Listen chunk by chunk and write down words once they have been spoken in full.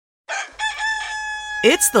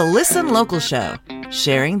It's the Listen Local Show,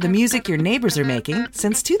 sharing the music your neighbors are making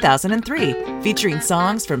since 2003, featuring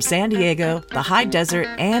songs from San Diego, the high desert,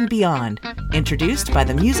 and beyond, introduced by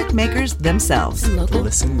the music makers themselves. The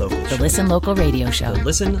Listen Local Show. The Listen Local Radio Show. The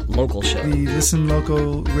Listen Local Show. The Listen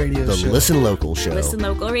Local Radio Show. The Listen Local Show. Listen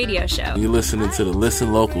Local Radio Show. You're listening to the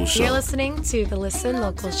Listen Local Show. You're listening to the Listen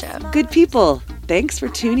Local Show. Good people, thanks for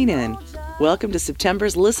tuning in. Welcome to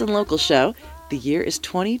September's Listen Local Show. The year is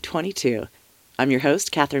 2022. I'm your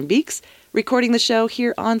host, Catherine Beeks, recording the show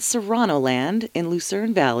here on Serrano Land in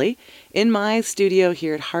Lucerne Valley, in my studio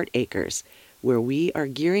here at Heart Acres, where we are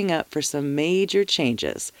gearing up for some major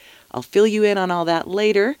changes. I'll fill you in on all that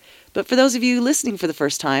later, but for those of you listening for the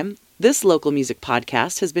first time, this local music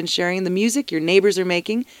podcast has been sharing the music your neighbors are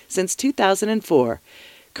making since 2004.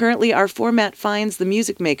 Currently, our format finds the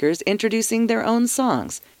music makers introducing their own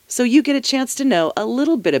songs, so you get a chance to know a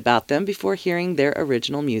little bit about them before hearing their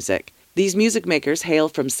original music. These music makers hail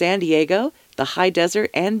from San Diego, the high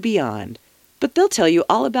desert, and beyond. But they'll tell you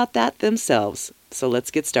all about that themselves. So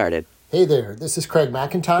let's get started. Hey there, this is Craig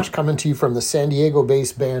McIntosh coming to you from the San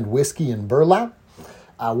Diego-based band Whiskey and Burlap.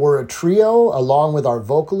 We're a trio along with our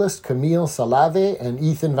vocalist Camille Salave and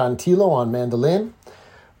Ethan Vantillo on mandolin.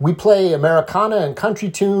 We play Americana and country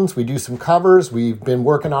tunes. We do some covers. We've been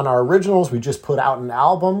working on our originals. We just put out an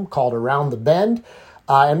album called Around the Bend.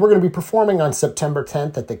 And we're going to be performing on September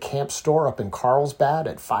 10th at the Camp Store up in Carlsbad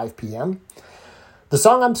at 5 p.m. The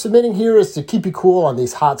song I'm submitting here is to keep you cool on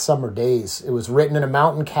these hot summer days. It was written in a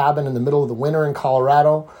mountain cabin in the middle of the winter in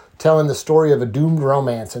Colorado, telling the story of a doomed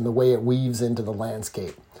romance and the way it weaves into the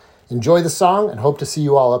landscape. Enjoy the song and hope to see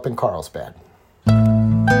you all up in Carlsbad.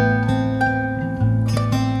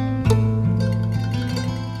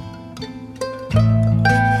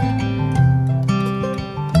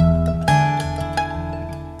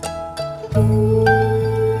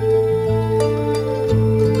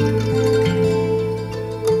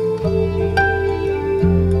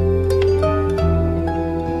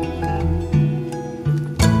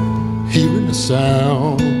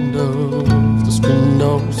 Sound of the screen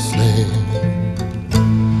door slam,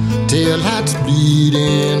 taillights bleed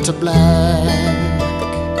into black.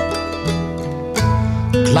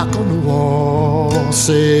 Clock on the wall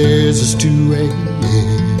says it's 2 a.m.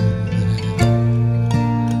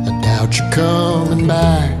 I doubt you're coming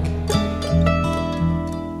back.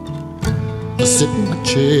 I sit in my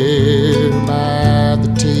chair by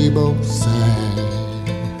the table side,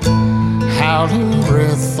 howling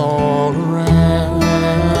breath all around.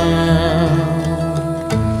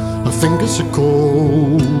 My fingers are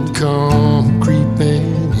cold, come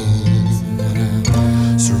creeping in.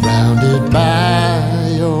 I'm surrounded by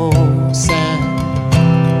your sound.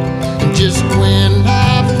 And just when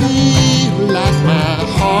I feel like my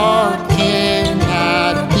heart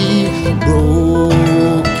cannot be broken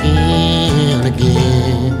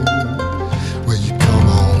again, will you come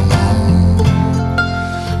on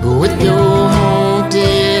with your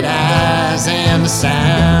haunted eyes and the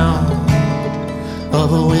sound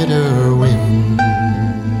of a winter wind?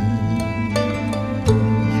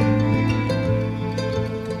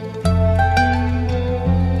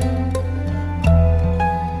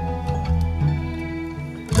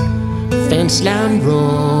 Fence line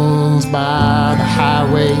runs by the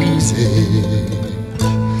highway's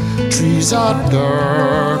edge. Trees are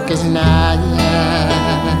dark as night.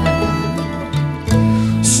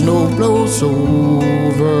 Snow blows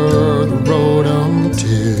over the road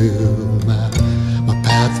until my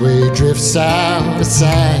pathway drifts out of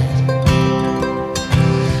sight.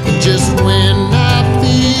 And just when I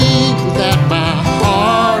feel that my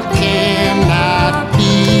heart cannot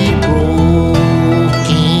be broken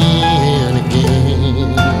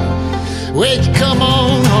again, will you come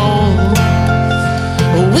on home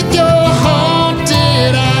with your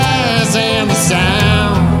haunted eyes and the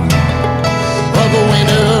sound of a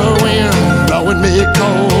winter wind blowing me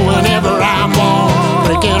cold whenever I'm on,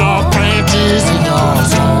 breaking off branches in your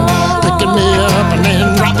storm, picking me up and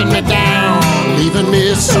then dropping me down, leaving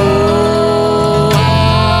me so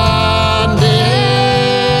out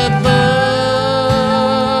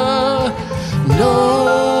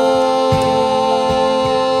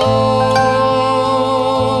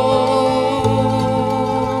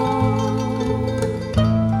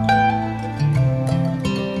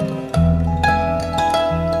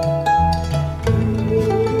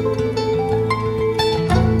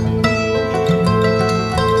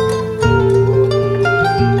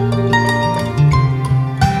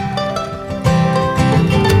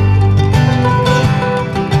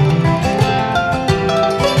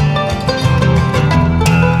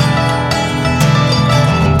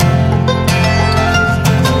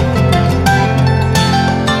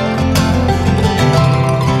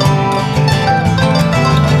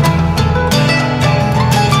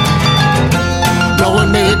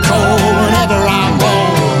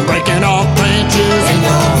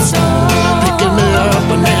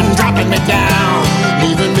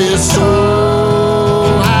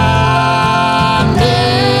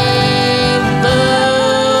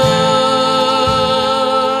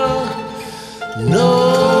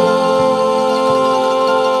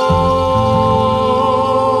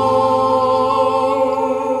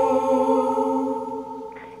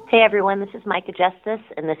Hey everyone, this is Micah Justice,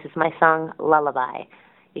 and this is my song Lullaby.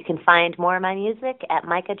 You can find more of my music at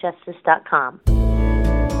micahjustice.com.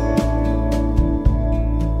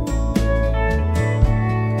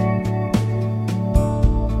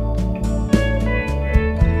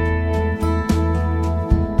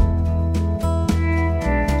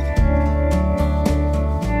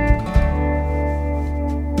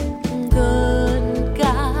 Good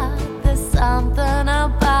God, there's something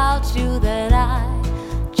about you that I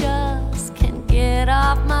just can't get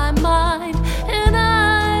off my mind. And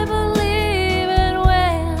I believe it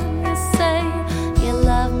when you say you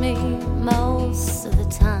love me most of the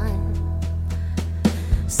time.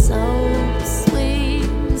 So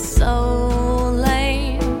sweet, so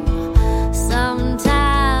lame.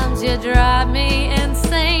 Sometimes you drive me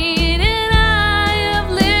insane, and I have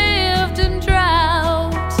lived in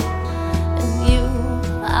drought, and you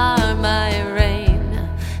are my rain,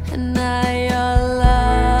 and I your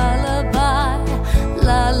lullaby.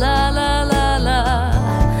 La la la la la,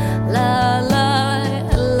 la la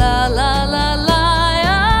la la la la,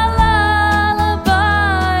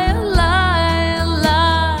 lullaby, lie,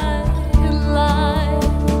 lie.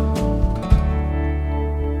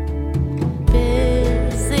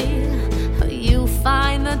 Busy, you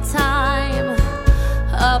find the time.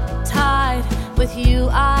 Uptight, with you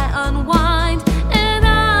I unwind, and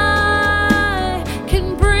I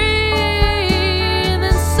can breathe,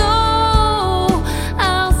 and so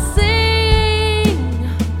I'll sing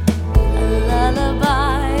a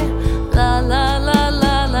lullaby. La la la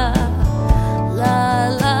la la, la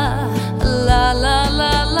la la la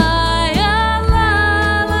la la,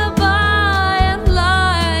 lullaby, and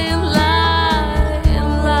lie, and lie,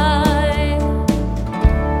 and lie.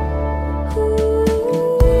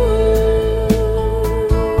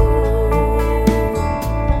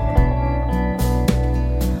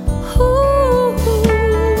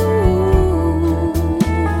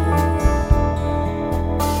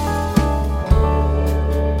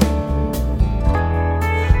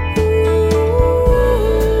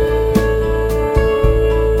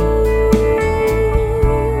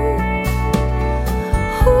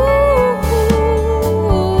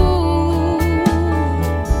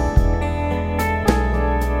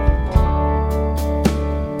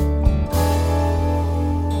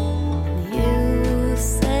 You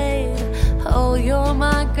say, oh, you're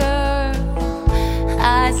my girl.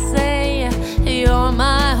 I say, you're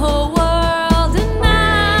my whole world, and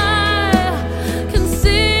I can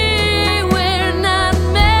see we're not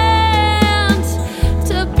meant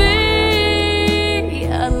to be.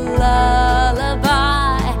 A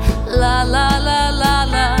lullaby, la la la la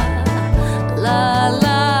la, la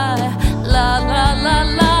la la la la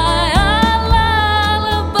la.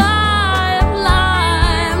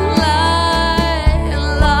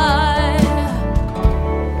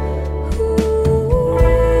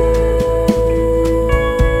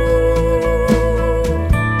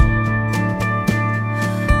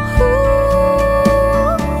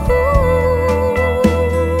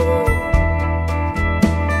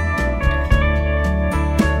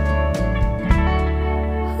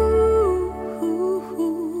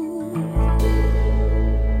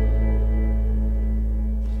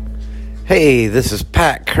 Hey, this is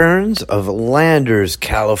Pat Kearns of Landers,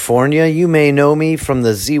 California. You may know me from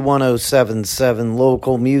the Z1077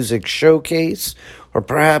 Local Music Showcase, or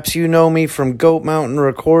perhaps you know me from Goat Mountain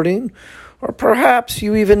Recording, or perhaps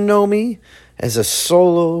you even know me as a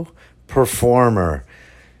solo performer.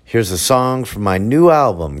 Here's a song from my new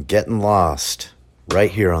album, Getting Lost, right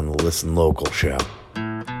here on the Listen Local show.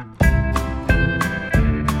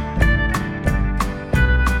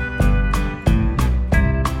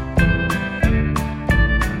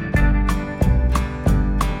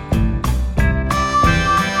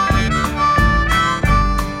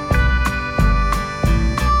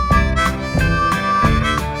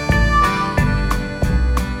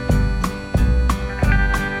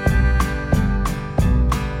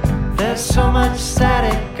 There's so much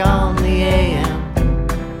static on the AM.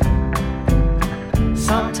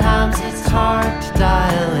 Sometimes it's hard to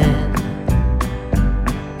dial in.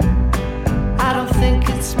 I don't think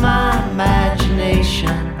it's my imagination.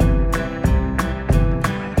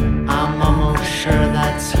 I'm almost sure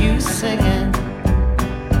that's you singing.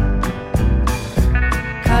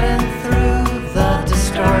 Cutting through the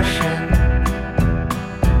distortion,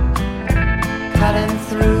 cutting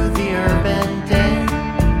through the urban din,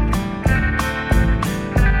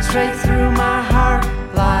 straight through my heart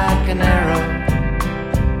like an arrow.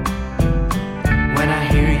 When I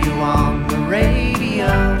hear you on the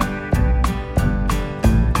radio,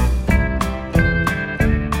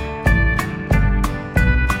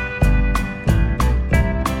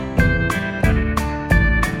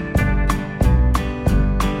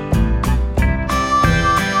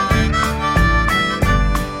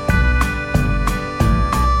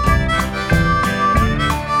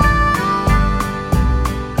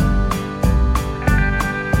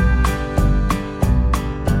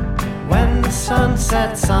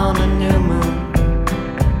 sets on a new moon.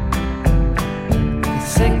 The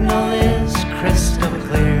signal is crystal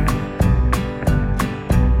clear.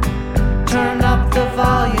 Turn up the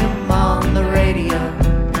volume on the radio.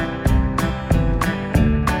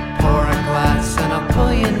 Pour a glass and I'll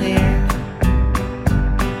pull you near.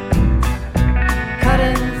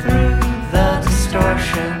 Cutting through the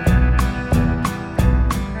distortion.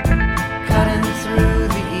 Cutting through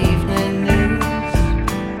the evening news.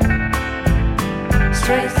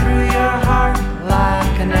 Straight through your heart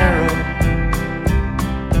like an arrow.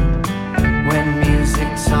 When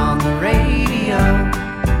music's on the radio.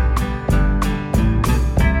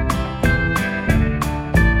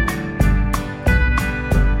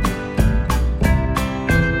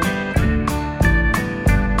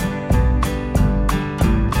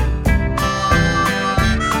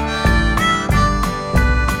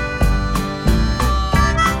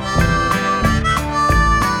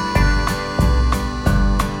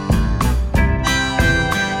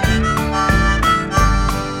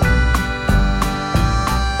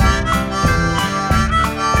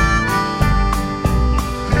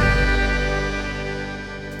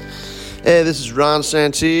 Hey, this is Ron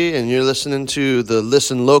Santee, and you're listening to the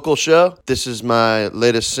Listen Local show. This is my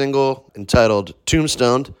latest single entitled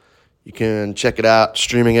Tombstoned. You can check it out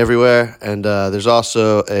streaming everywhere, and there's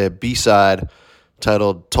also a B-side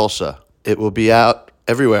titled Tulsa. It will be out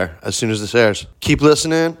everywhere as soon as this airs. Keep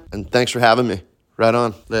listening, and thanks for having me. Right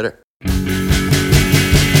on. Later.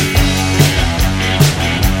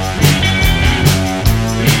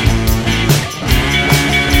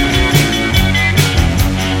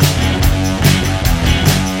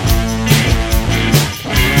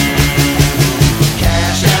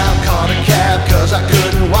 I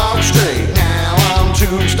couldn't walk straight. Now I'm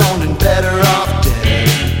tombstoned and better off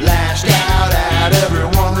dead. Lashed out at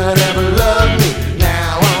everyone that ever loved me.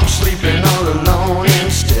 Now I'm sleeping all alone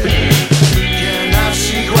instead. Cannot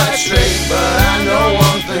see quite straight, but I know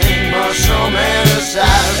one thing. Must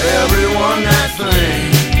romanticize everyone that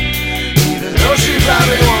thing. Even though she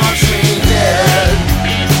probably wants me dead.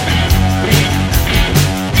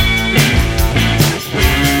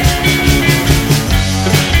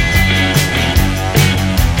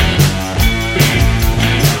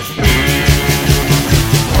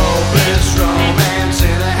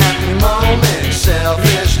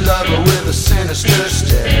 Selfish lover with a sinister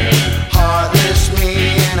stare. Heartless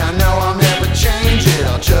me, and I know I'll never change it.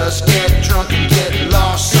 I'll just get drunk and get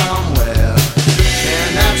lost somewhere.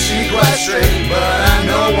 Cannot see quite straight, but I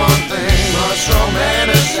know one thing. Must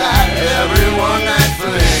romanticize everyone that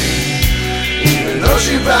thing. Even though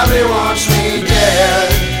she probably wants me dead.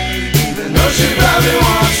 Even though she probably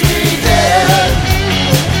wants me dead.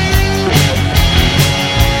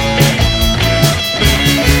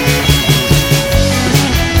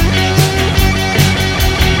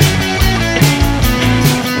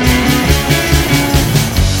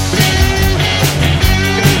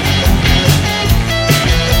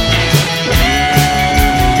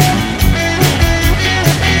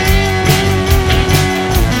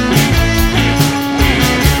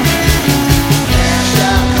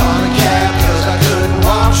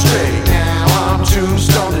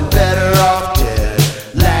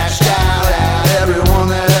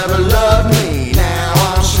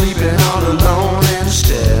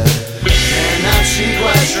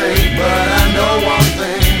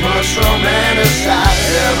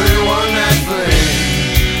 Everyone that thing.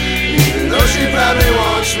 Even though she probably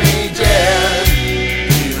wants me dead.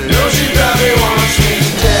 Even though she probably wants me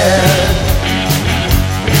dead.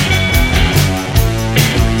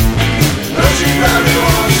 Even though she probably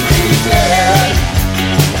wants me dead.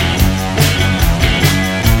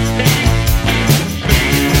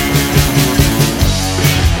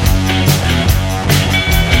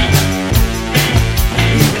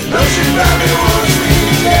 Even though she probably wants me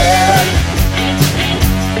dead.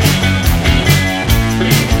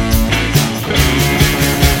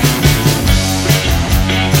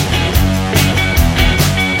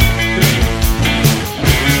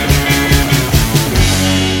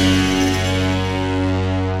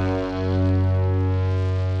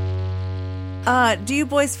 Do you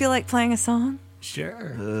boys feel like playing a song?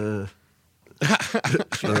 Sure.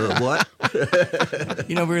 What?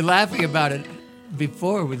 You know, we were laughing about it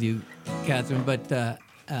before with you, Catherine, but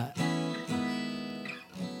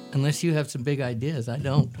unless you have some big ideas, I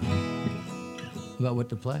don't, about what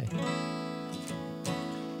to play.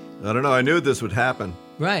 I don't know. I knew this would happen.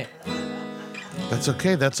 Right. That's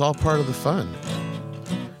okay. That's all part of the fun.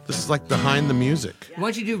 This is like behind the music.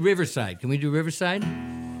 Why don't you do Riverside? Can we do Riverside?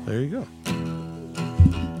 There you go.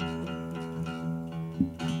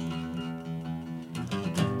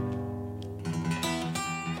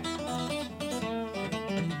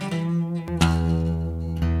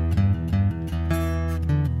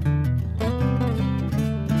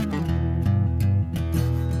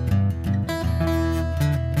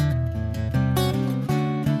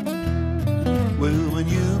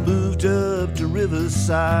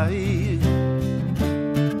 side.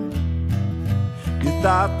 You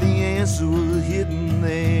thought the answer was hidden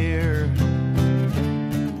there.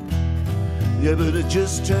 Yeah, but it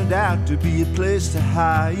just turned out to be a place to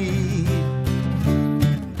hide.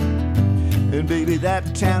 And baby,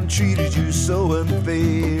 that town treated you so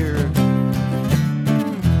unfair.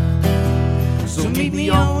 So meet me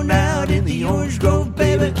on out in the Orange Grove,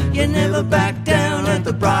 baby. You never back down at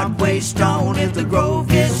the Broadway Stone. If the Grove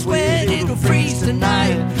gets wet, it'll freeze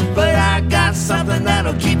tonight. But I got something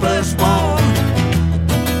that'll keep us warm.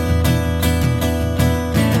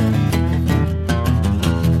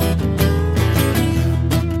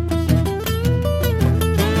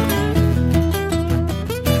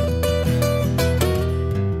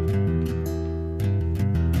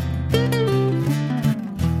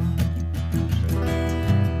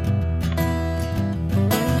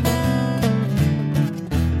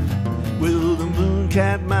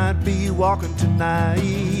 Cat might be walking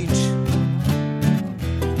tonight.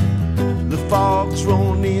 The fog's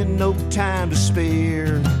rolling in, no time to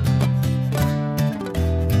spare.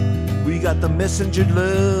 We got the messenger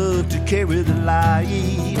love to carry the light.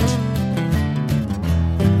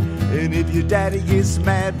 And if your daddy gets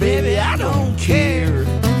mad, baby, I don't care.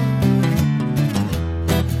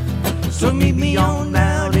 So meet me on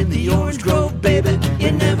out in the Orange Grove, baby.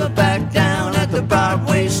 You never back down at the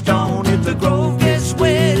Broadway Stone. If the Grove gets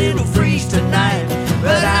wet, it'll freeze tonight.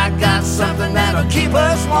 But I got something that'll keep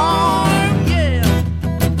us warm, yeah.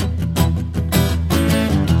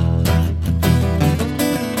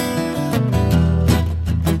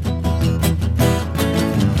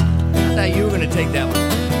 I thought you were going to take that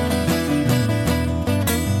one.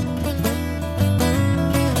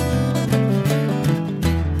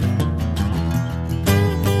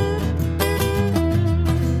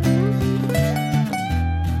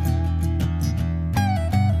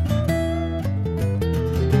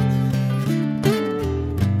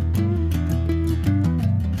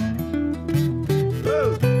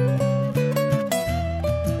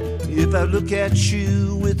 If I look at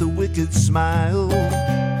you with a wicked smile,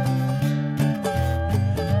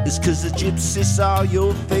 it's 'cause the gypsy saw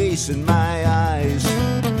your face in my eyes.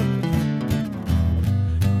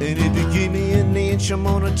 And if you give me an inch, I'm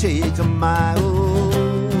gonna take a mile.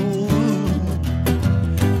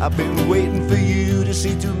 I've been waiting for you to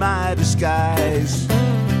see through my disguise.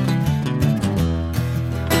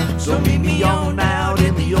 So meet me on out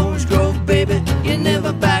in the Orange Grove, baby. You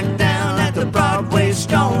never back down at the Broadway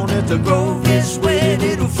Stone. If the Grove gets wet,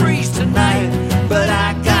 it'll freeze tonight. But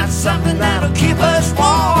I got something that'll keep us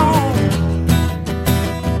warm.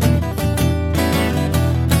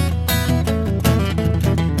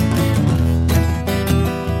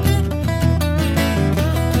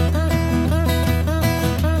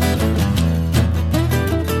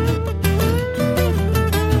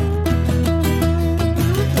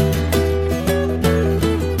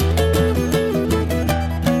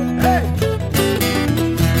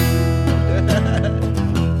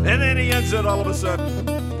 All of a sudden,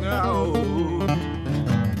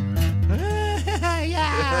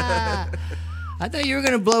 Yeah. I thought you were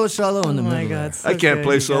going to blow a solo in the middle. Oh my God, so I can't good,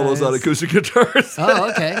 play you solos guys. on acoustic guitars. Oh,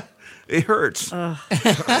 okay. It hurts. So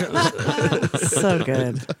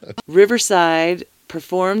good. Riverside,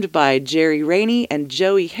 performed by Jerry Rainey and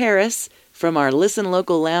Joey Harris from our Listen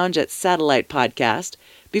Local Lounge at Satellite podcast.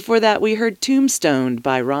 Before that, we heard Tombstoned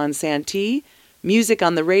by Ron Santee, Music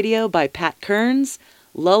on the Radio by Pat Kearns,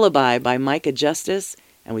 Lullaby by Micah Justice,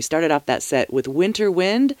 and we started off that set with Winter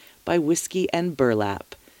Wind by Whiskey and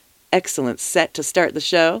Burlap. Excellent set to start the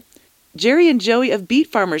show. Jerry and Joey of Beat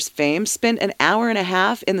Farmers fame spent an hour and a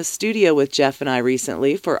half in the studio with Jeff and I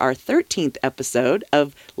recently for our 13th episode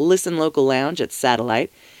of Listen Local Lounge at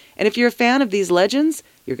Satellite. And if you're a fan of these legends,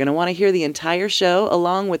 you're going to want to hear the entire show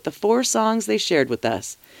along with the 4 songs they shared with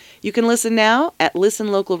us. You can listen now at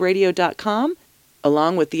listenlocalradio.com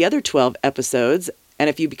along with the other 12 episodes. And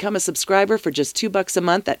if you become a subscriber for just $2 a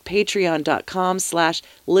month at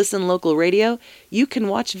patreon.com/listenlocalradio, you can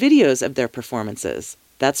watch videos of their performances.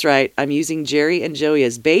 That's right, I'm using Jerry and Joey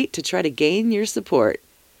as bait to try to gain your support.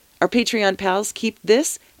 Our Patreon pals keep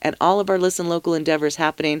this and all of our Listen Local endeavors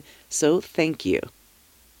happening, so thank you.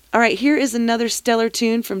 All right, here is another stellar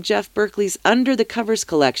tune from Jeff Berkeley's Under the Covers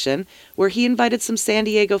collection, where he invited some San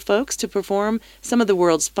Diego folks to perform some of the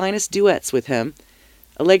world's finest duets with him.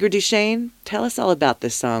 Allegra Duchesne, tell us all about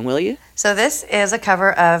this song, will you? So this is a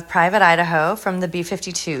cover of Private Idaho from the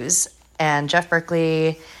B-52s, and Jeff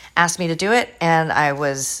Berkeley asked me to do it, and I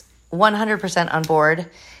was 100% on board,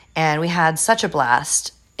 and we had such a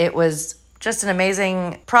blast. It was just an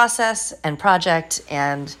amazing process and project,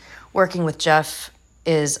 and working with Jeff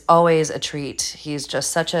is always a treat. He's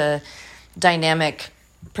just such a dynamic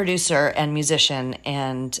producer and musician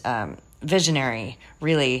and visionary,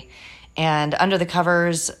 really. And Under the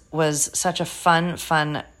Covers was such a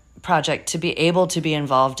fun project to be able to be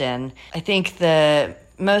involved in. I think the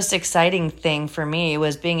most exciting thing for me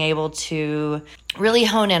was being able to really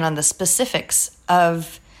hone in on the specifics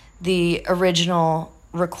of the original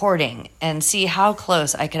recording and see how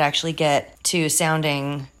close I could actually get to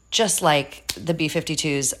sounding just like the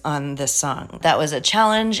B-52s on this song. That was a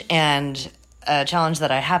challenge, and a challenge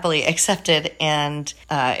that I happily accepted, and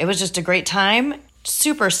it was just a great time.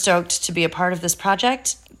 Super stoked to be a part of this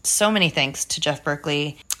project. So many thanks to Jeff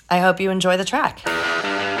Berkley. I hope you enjoy the track.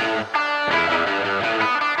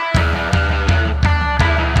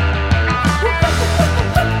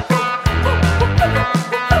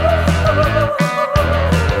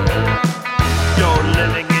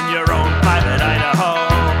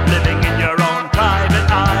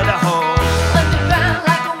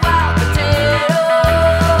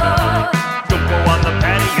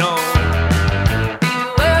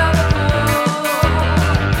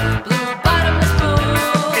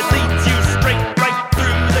 It leads you straight right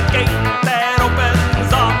through the gate that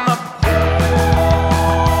opens on the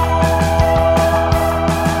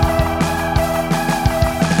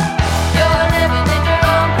You're living in your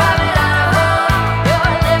own private Idaho.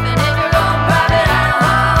 You're living in your own private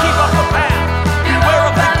Idaho. Keep up the path, beware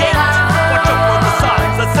of the gate. Watch out for the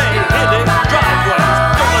signs that say hidden driveways.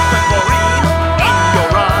 Don't let the chlorine in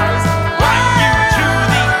your eyes blind you to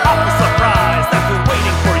the awful surprise that was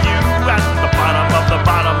waiting for you at the bottom of the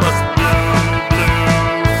bottomless blue.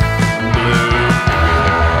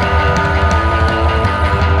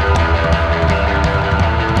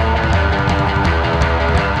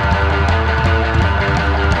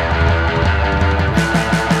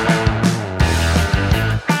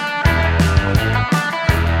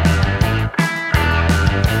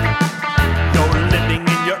 You're living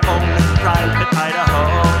in your own private Idaho.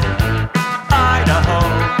 Idaho.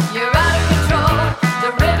 You're out of control. The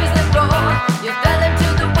rivers that roll. You fell into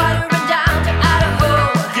the water and down to Idaho.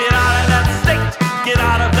 Get out of that state. Get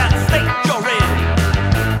out of that state you're in.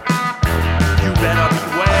 You better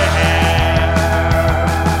beware.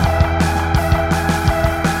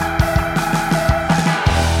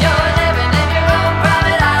 You're living in your own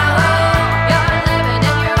private Idaho. You're living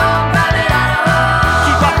in your own private Idaho.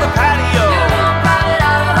 Keep off the patio. Your own private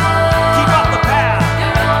Idaho. Keep off the path.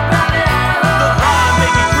 Your own private Idaho. The lawn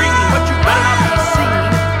may be green, but you better not be seen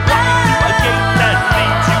walking through a gate that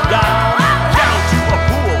leads you down to a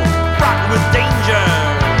pool fraught with danger.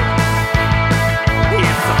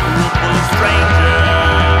 It's a pool full of strangers.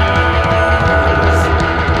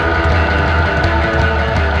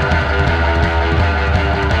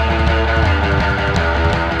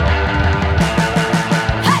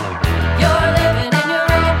 You're living in your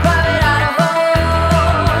own private Idaho.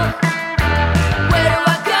 Where do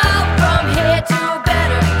I go from here to a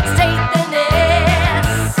better state than this?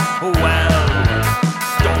 Well,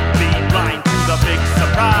 don't be blind to the big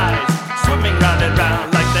surprise. Swimming round and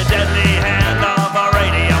round like the deadly hand of a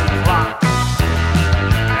radium clock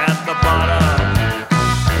at the bottom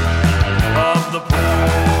of the pool.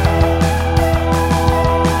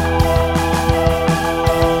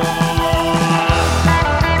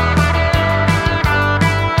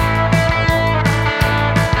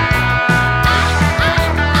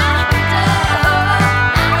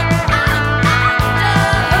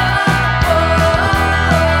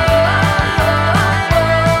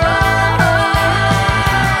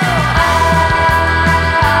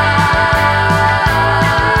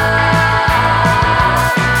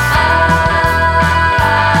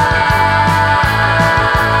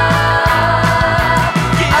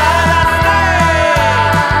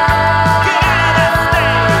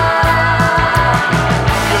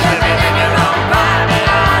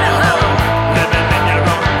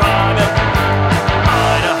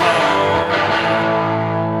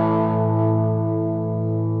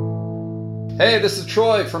 Hey, this is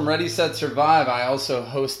Troy from Ready, Set, Survive. I also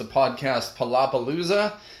host the podcast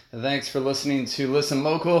Palapalooza. Thanks for listening to Listen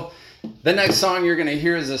Local. The next song you're going to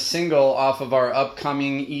hear is a single off of our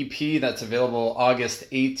upcoming EP that's available August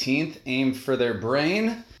 18th, Aim for Their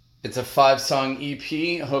Brain. It's a 5-song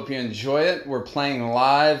EP. I hope you enjoy it. We're playing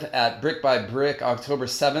live at Brick by Brick October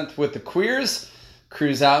 7th with the Queers.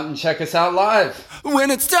 Cruise out and check us out live.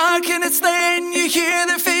 When it's dark and it's late and you hear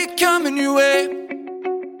their feet coming your way.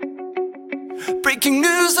 Breaking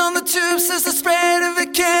news on the tube says the spread of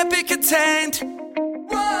it can't be contained.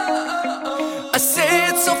 I say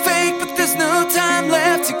it's so fake, but there's no time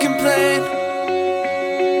left to complain.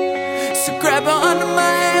 So grab onto my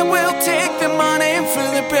hand, we'll take them on aim for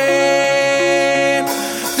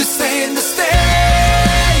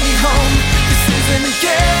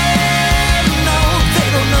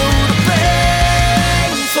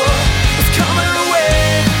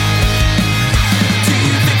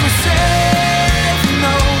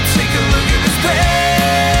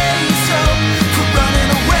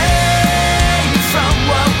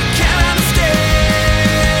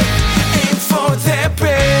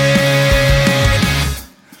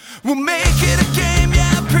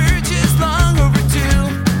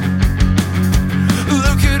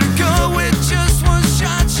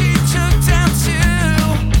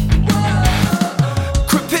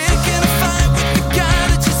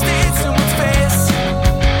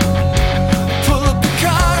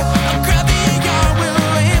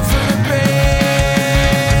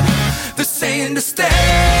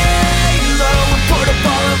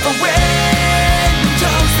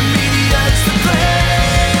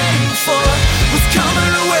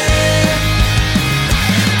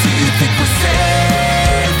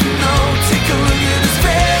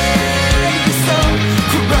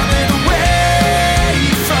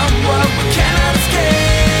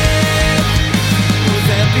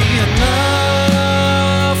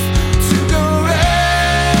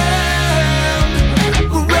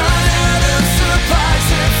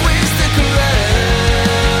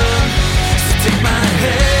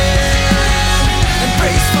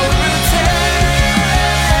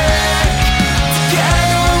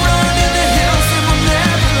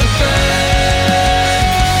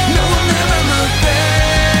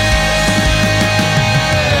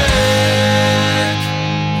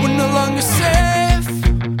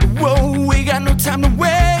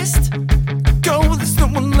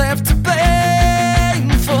left to blame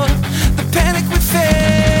for the panic we face.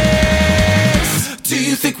 Do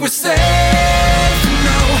you think we're safe?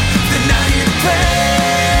 No, they're not here to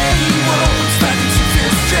play. Whoa, starting to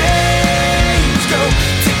feel strange. Go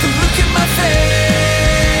take a look at my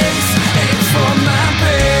face. Aim for my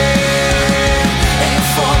brain. Aim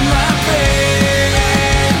for my brain.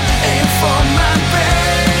 Aim for my brain.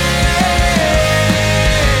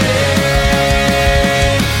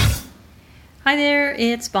 Hi there,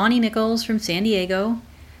 it's Bonnie Nichols from San Diego.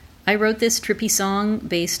 I wrote this trippy song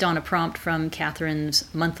based on a prompt from Catherine's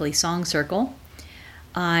monthly song circle.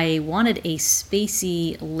 I wanted a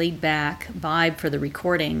spacey, laid-back vibe for the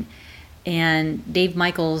recording, and Dave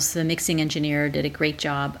Michaels, the mixing engineer, did a great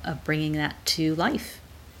job of bringing that to life.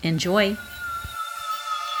 Enjoy!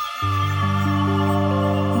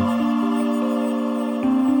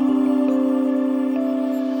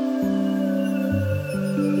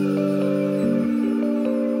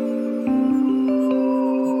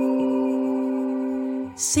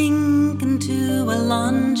 Sink into a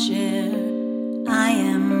lawn chair, I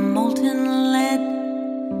am molten lead.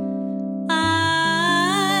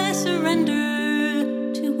 I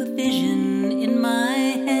surrender to a vision in my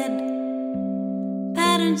head.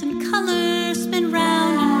 Patterns and colors spin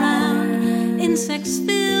round and round. Insects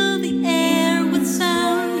fill the air with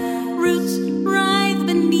sound. Roots writhe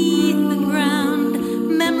beneath the ground.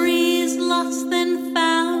 Memories lost then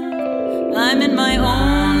found. I'm in my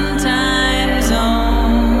own time zone.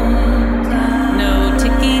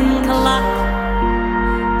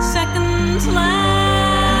 Seconds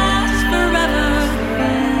last forever.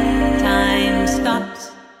 Time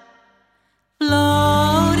stops.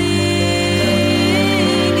 Floating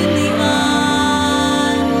in the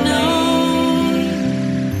unknown.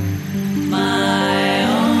 My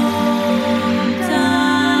own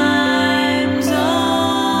time zone.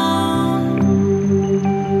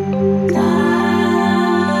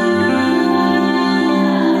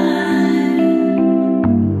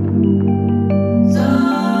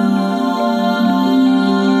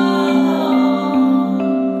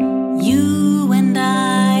 You and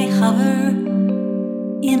I hover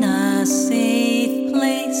in a safe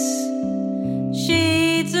place.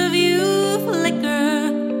 Shades of you flicker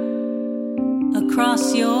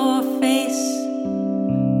across your face.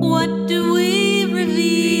 What do we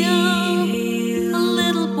reveal? A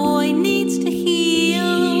little boy needs to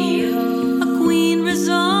heal. A queen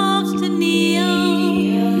resolves to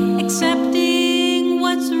kneel, accepting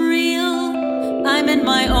what's real. I'm in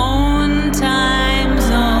my own time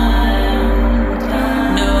zone.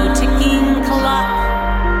 No ticking clock.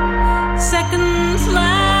 Seconds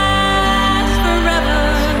last forever.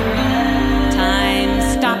 Time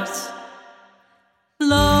stops.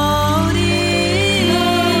 Floating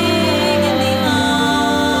in the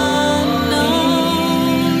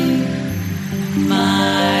unknown.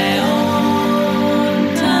 My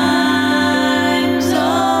own time zone.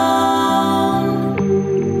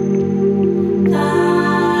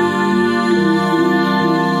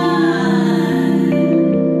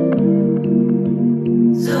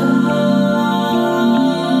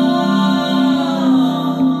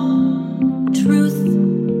 Truth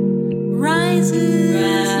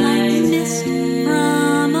rises like mist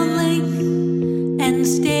from a lake and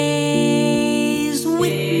stays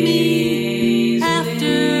with me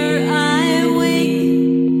after I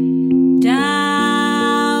wake.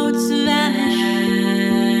 Doubts vanish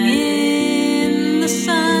in the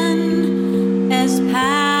sun as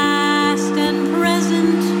past and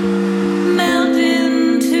present melt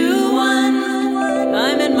into one.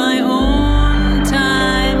 I'm in my own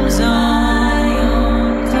time zone.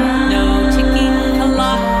 No ticking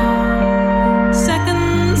clock.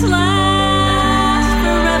 Seconds last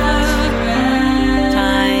forever.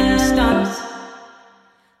 Time stops.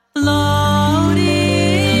 Floating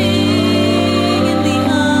in the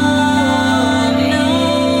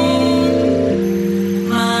unknown.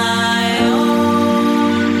 My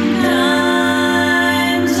own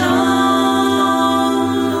time zone.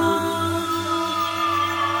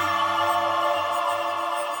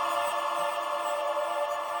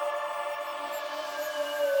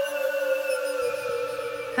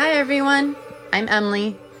 Hi everyone, I'm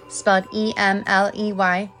Emily, spelled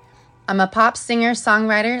E-M-L-E-Y. I'm a pop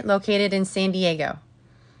singer-songwriter located in San Diego.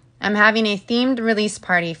 I'm having a themed release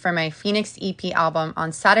party for my Phoenix EP album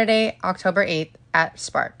on Saturday, October 8th at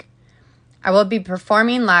Spark. I will be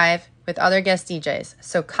performing live with other guest DJs,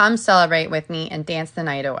 so come celebrate with me and dance the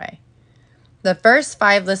night away. The first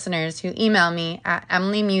 5 listeners who email me at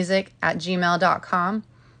emilymusic@gmail.com,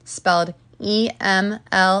 spelled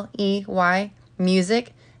E-M-L-E-Y,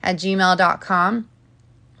 music@gmail.com,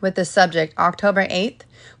 with the subject October 8th,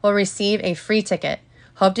 will receive a free ticket.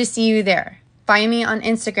 Hope to see you there. Find me on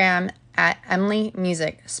Instagram at Emily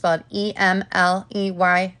Music, spelled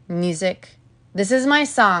E-M-L-E-Y Music. This is my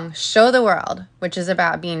song, Show the World, which is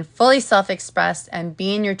about being fully self-expressed and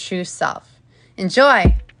being your true self.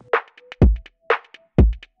 Enjoy!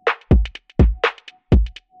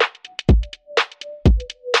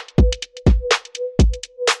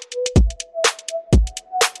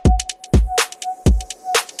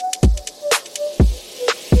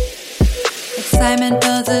 Excitement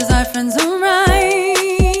builds as our friends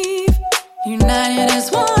arrive, united as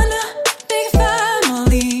one big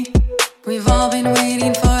family. We've all been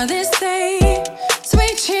waiting for this day, so we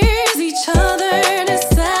cheers each other to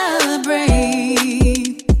celebrate.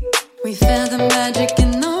 We feel the magic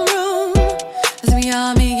in the room as we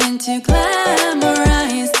all begin to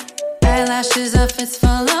glamorize. Eyelashes up, it's full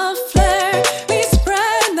of flair. We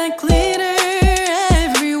spread that glitter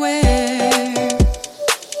everywhere.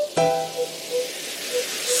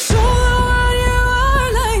 Show the world you are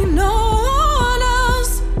like no one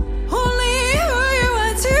else, only who you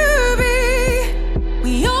want to be.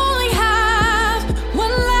 We only have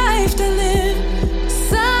one life to live.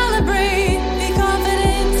 Celebrate, be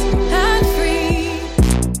confident and free.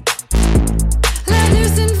 Let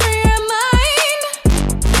loose and free your mind.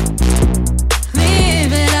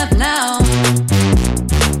 Live it up now.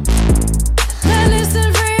 Let loose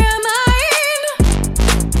and free your mind.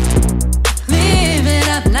 Live it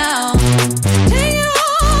up now. Take it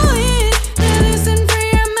all in. Let loose and free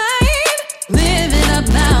your mind. Live it up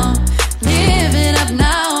now. Live it up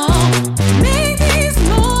now. Make these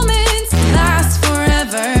moments last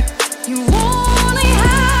forever. You only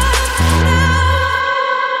have now.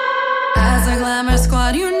 As a glamour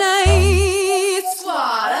squad unites,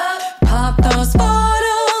 squad up. Pop those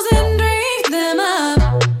photos and drink them up.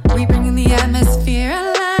 We bring the atmosphere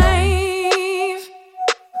alive,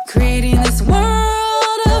 creating this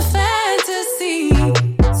world of fantasy.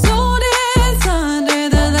 So dance under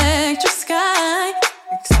the electric sky.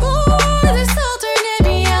 Explore this alternate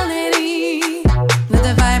reality. Let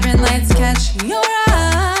the vibrant lights catch your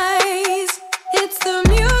eyes. It's the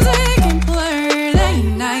music and blur that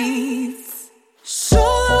unites. Show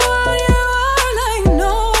the world you are like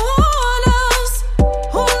no one else,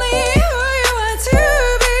 only who you want to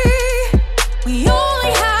be. We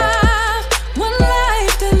only have one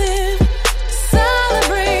life to live.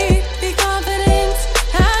 Celebrate, be confident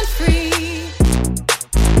and free.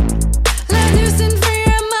 Let loose and free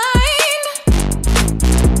your mind.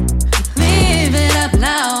 Live it up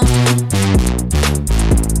now.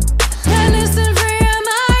 Let loose and free your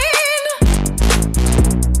mind.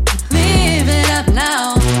 Live it up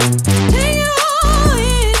now. Take it all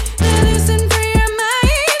in. Let loose and free your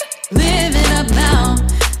mind. Live it up now.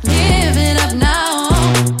 Live it up now.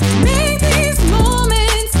 Make these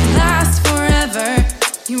moments last forever.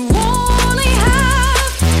 You only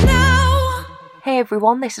have now. Hey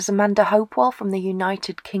everyone, this is Amanda Hopewell from the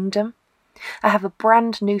United Kingdom. I have a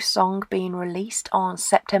brand new song being released on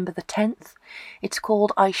September the 10th. It's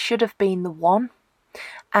called I Should Have Been the One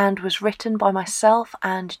and was written by myself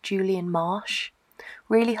and Julian Marsh.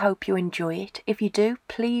 Really hope you enjoy it. If you do,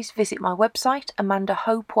 please visit my website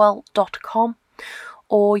amandahopewell.com,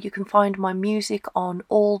 or you can find my music on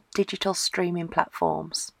all digital streaming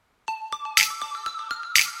platforms.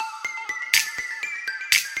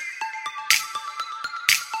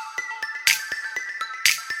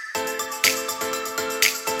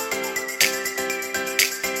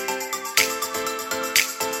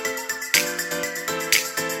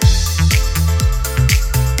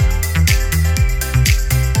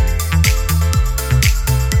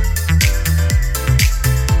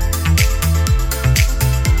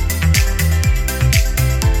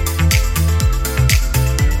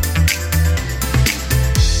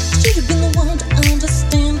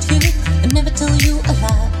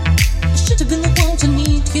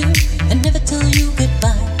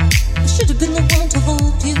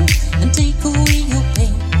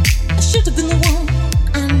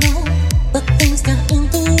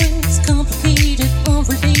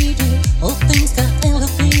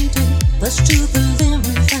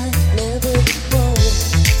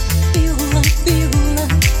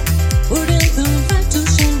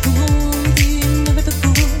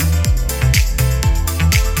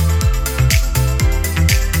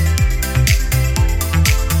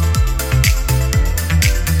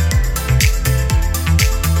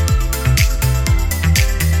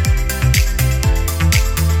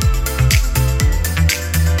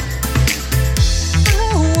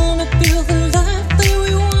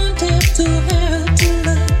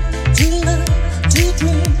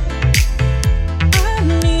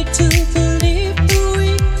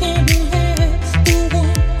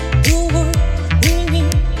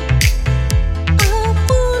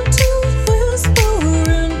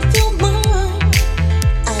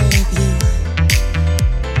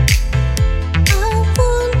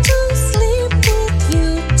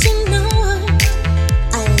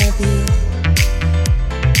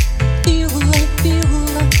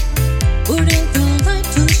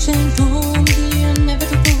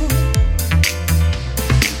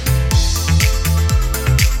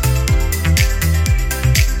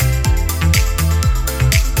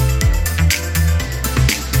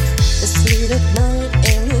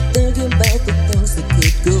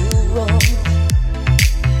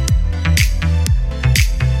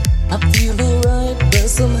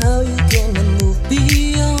 somehow you cannot move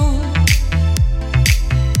beyond.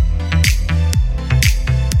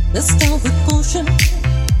 Let's start with motion.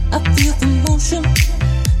 I feel the motion.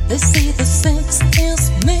 They say the sex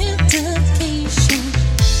is medication.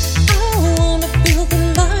 I wanna feel the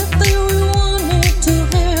life that we wanted to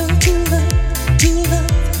have, to love, to love,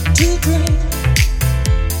 to dream.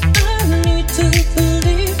 I need to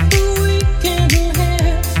believe that we can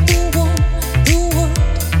have the one, the what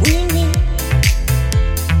we need.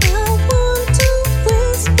 I want to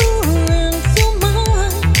whisper in your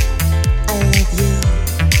mind, I love you.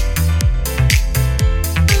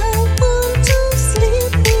 I want to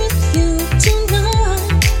sleep with you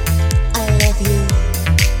tonight, I love you.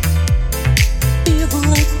 Feel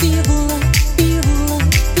like, feel like, feel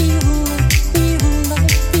like, feel like, feel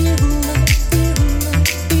like, feel like, feel like,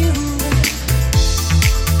 feel like.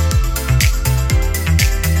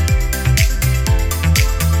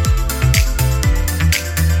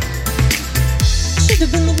 I should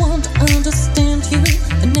have been the one to understand you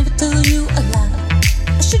and never tell you a lie.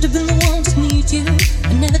 I should have been the one to need you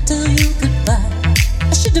and never tell you goodbye.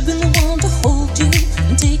 I should have been the one to hold you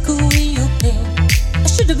and take away your pain. I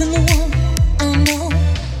should have been the one, I know.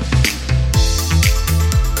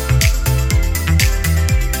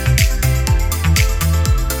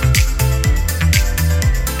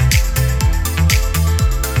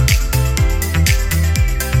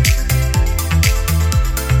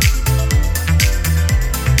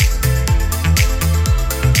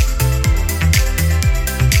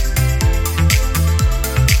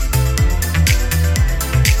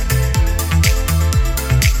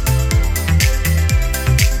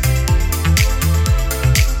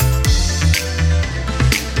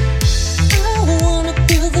 I wanna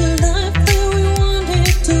feel the life that we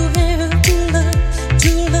wanted to have, to love,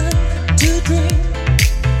 to love, to dream.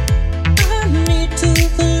 I need to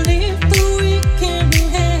believe that we can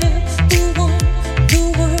have the one, the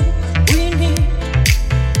world we need.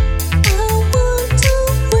 I want to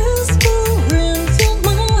whisper in your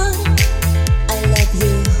mind, I love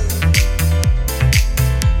you.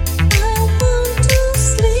 I want to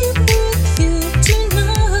sleep with you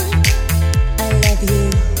tonight, I love you.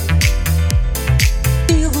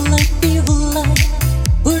 Feel like,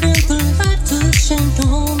 put in the light to shine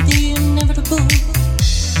on the inevitable.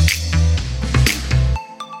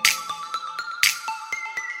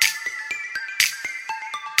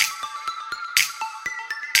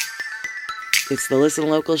 It's the Listen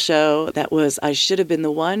Local show. That was I Should Have Been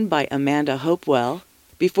the One by Amanda Hopewell.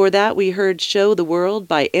 Before that, we heard Show the World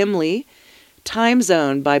by Emily, Time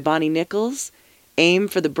Zone by Bonnie Nichols, Aim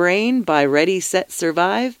for the Brain by Ready, Set,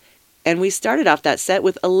 Survive, and we started off that set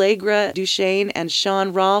with Allegra Duchesne and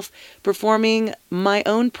Sean Rolfe performing My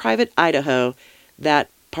Own Private Idaho, that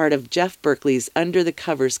part of Jeff Berkeley's Under the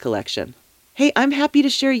Covers collection. Hey, I'm happy to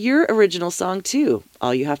share your original song too.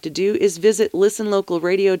 All you have to do is visit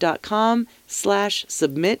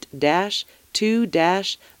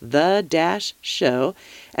listenlocalradio.com/submit-to-the-show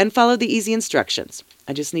and follow the easy instructions.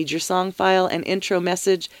 I just need your song file and intro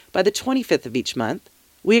message by the 25th of each month.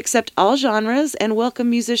 We accept all genres and welcome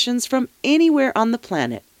musicians from anywhere on the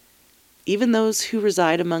planet, even those who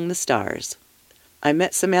reside among the stars. I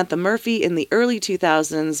met Samantha Murphy in the early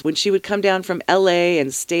 2000s when she would come down from LA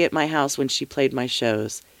and stay at my house when she played my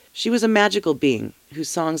shows. She was a magical being whose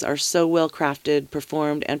songs are so well crafted,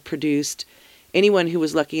 performed, and produced. Anyone who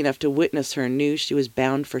was lucky enough to witness her knew she was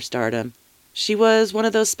bound for stardom. She was one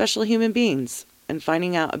of those special human beings, and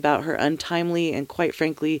finding out about her untimely and quite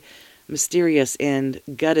frankly mysterious end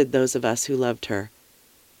gutted those of us who loved her.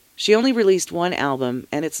 She only released one album,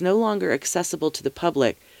 and it's no longer accessible to the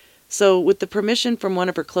public, so with the permission from one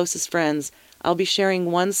of her closest friends, I'll be sharing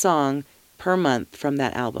one song per month from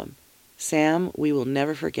that album. Sam, we will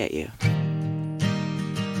never forget you.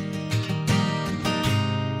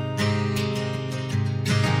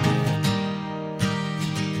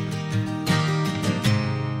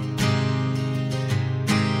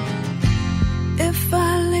 If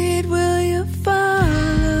I lead, will you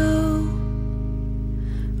follow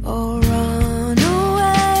or run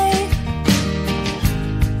away?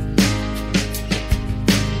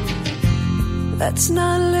 Let's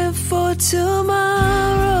not live for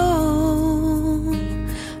tomorrow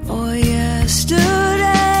or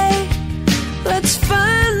yesterday. Let's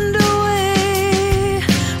find a way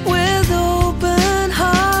with open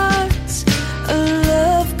hearts. A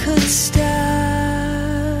love could start.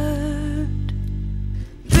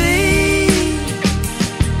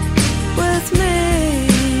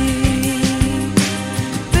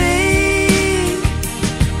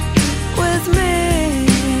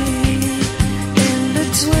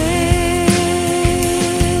 Between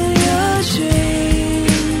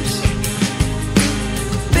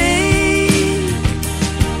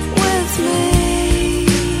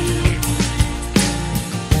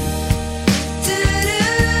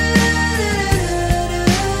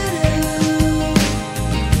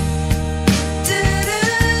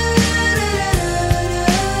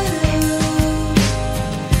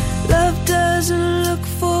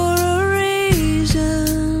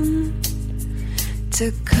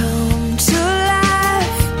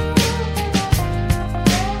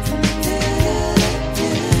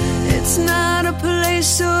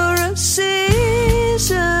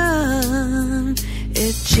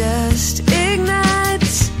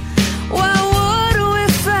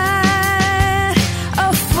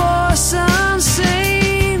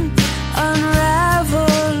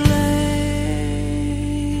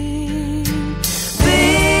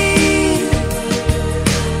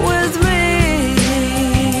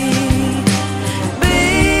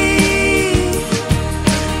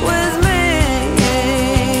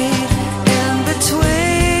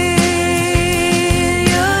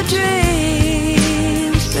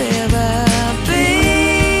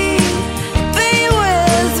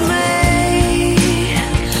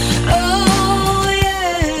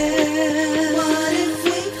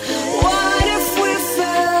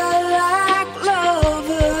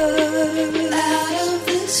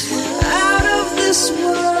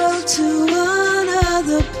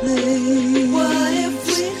What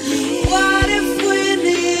if we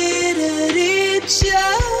needed each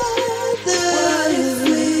other?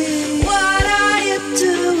 What are you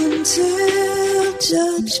doing till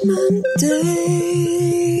Judgment Day?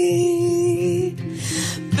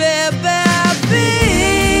 Baby, be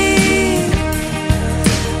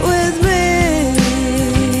with me.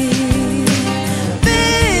 Be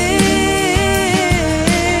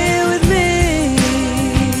with me.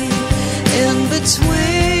 In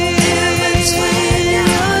between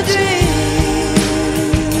your dreams.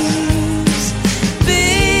 Be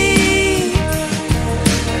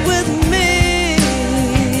with me.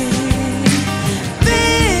 Be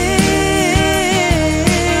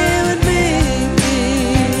with me.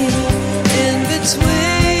 In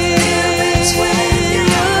between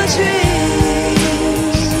your dreams.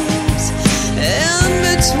 In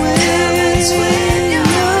between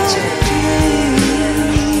your dreams.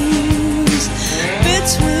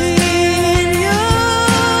 Between your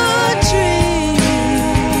dreams.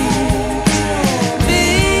 Be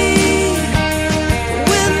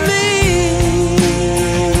with me.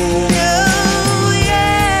 Oh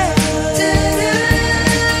yeah.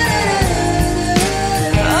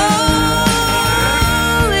 Oh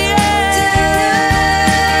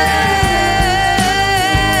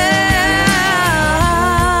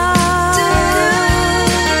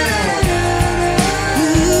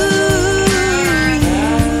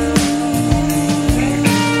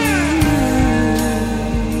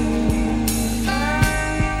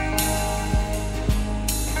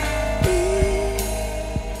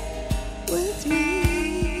with me.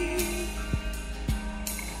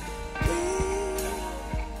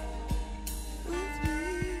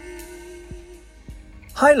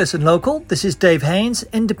 Hi, Listen Local. This is Dave Haynes,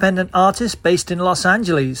 independent artist based in Los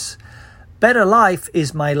Angeles. Better Life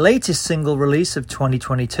is my latest single release of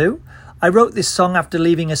 2022. I wrote this song after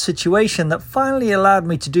leaving a situation that finally allowed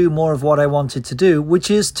me to do more of what I wanted to do,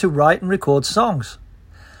 which is to write and record songs.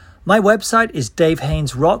 My website is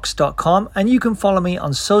davehaynesrocks.com, and you can follow me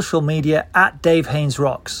on social media at Dave Haynes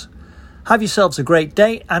Rocks. Have yourselves a great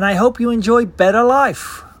day, and I hope you enjoy Better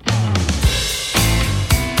Life.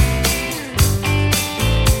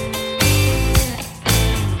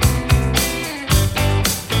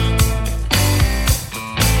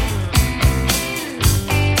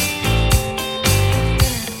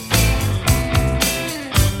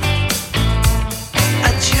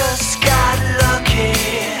 I just got lucky.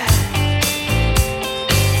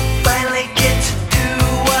 Finally get to do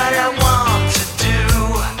what I want to do.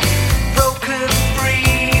 Broken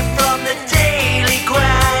free from the daily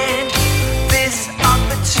grind.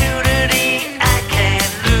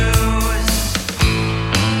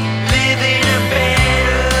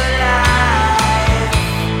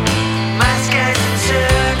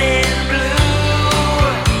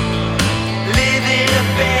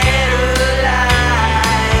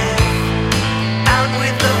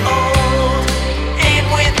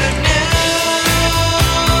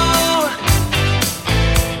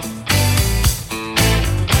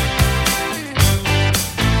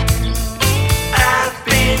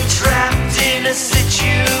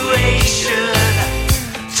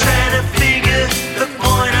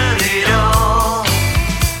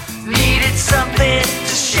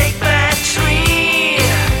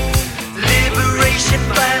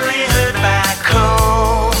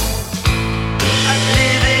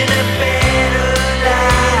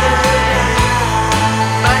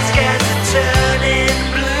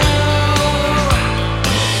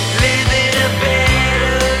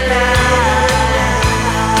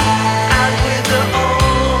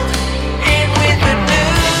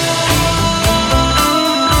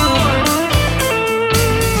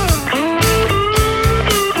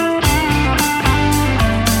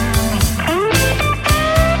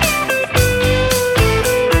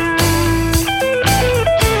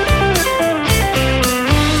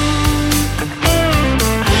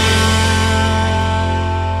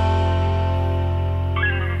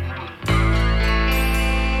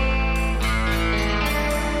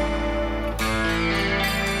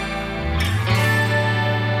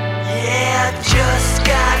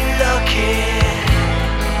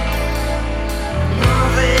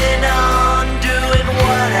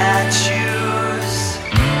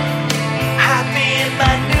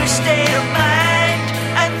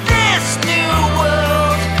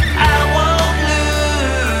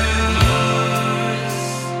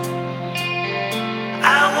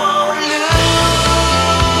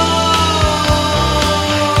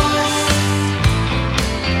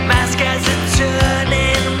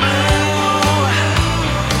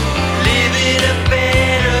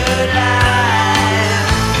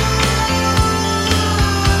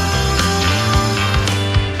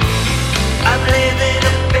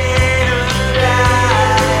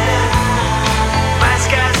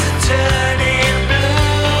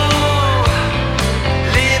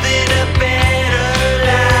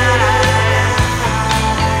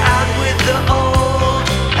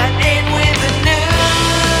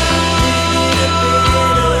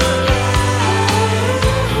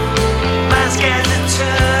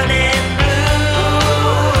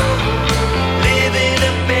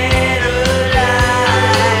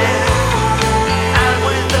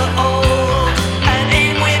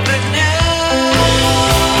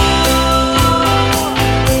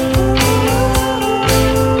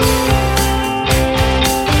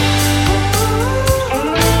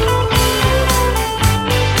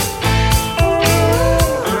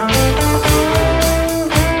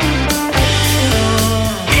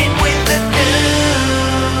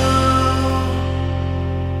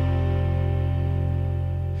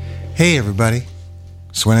 Hey everybody,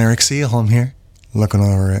 Swen Eric Seelholm here, looking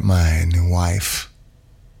over at my new wife,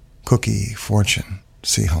 Cookie Fortune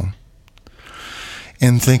Seelholm,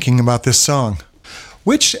 and thinking about this song,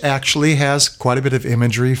 which actually has quite a bit of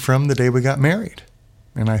imagery from the day we got married.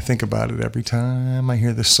 And I think about it every time I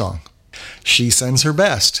hear this song. She Sends Her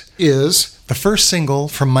Best is the first single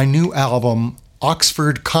from my new album,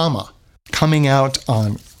 Oxford Comma, coming out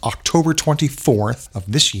on October 24th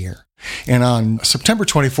of this year. And on September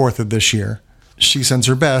 24th of this year, She Sends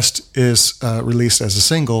Her Best is released as a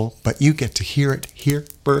single, but you get to hear it here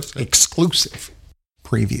first, exclusive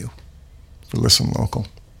preview for Listen Local,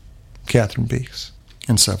 Catherine Beeks,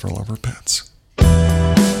 and several of her pets.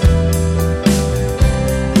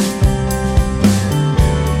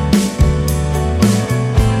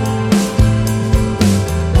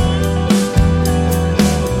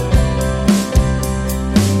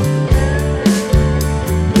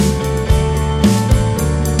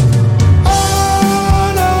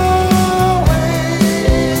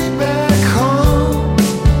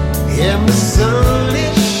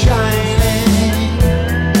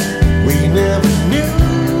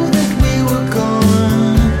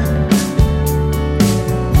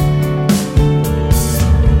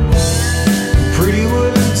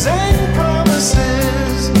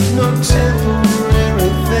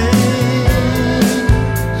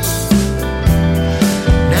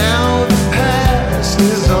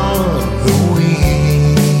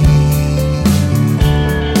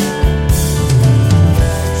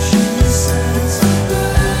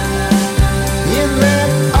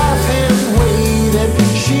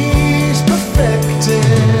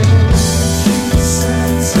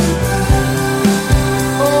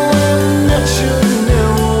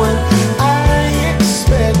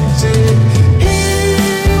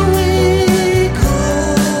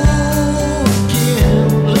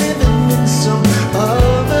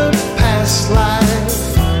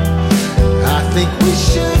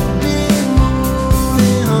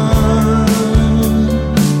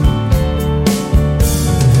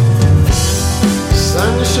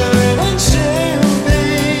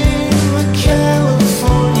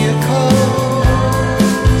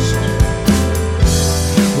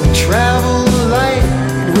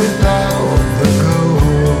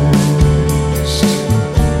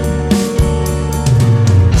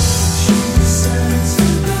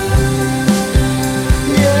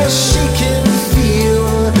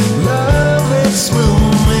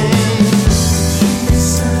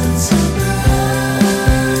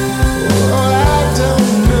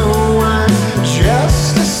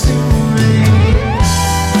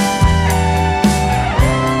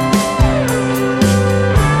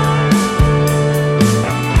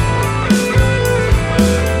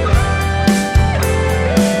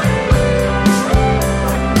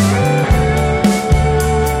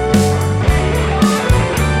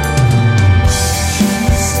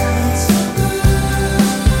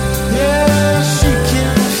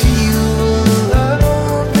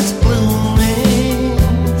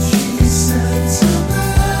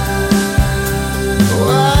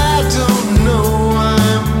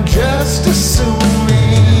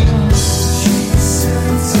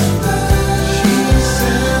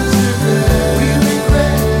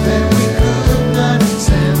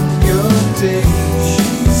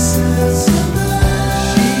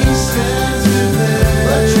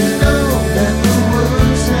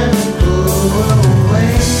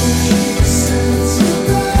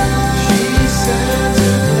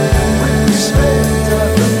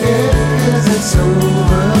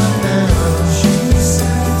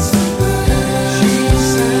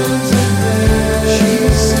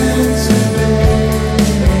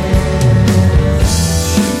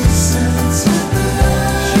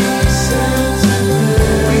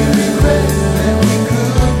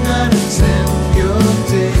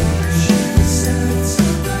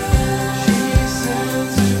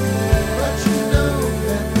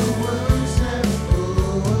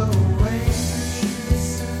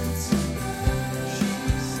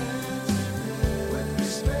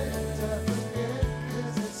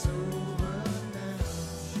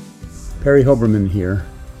 Perry Hoberman here,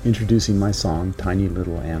 introducing my song, Tiny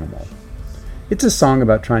Little Animal. It's a song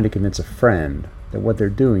about trying to convince a friend that what they're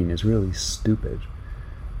doing is really stupid,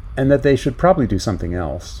 and that they should probably do something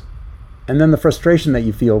else, and then the frustration that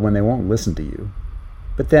you feel when they won't listen to you.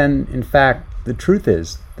 But then, in fact, the truth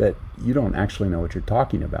is that you don't actually know what you're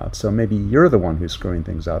talking about, so maybe you're the one who's screwing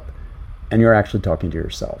things up, and you're actually talking to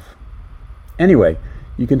yourself. Anyway,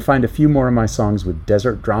 you can find a few more of my songs with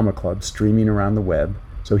Desert Drama Club streaming around the web.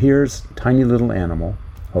 So here's Tiny Little Animal.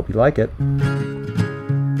 Hope you like it.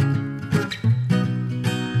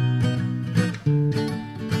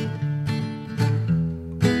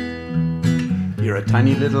 You're a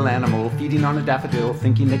tiny little animal feeding on a daffodil,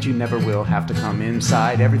 thinking that you never will have to come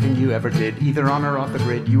inside everything you ever did, either on or off the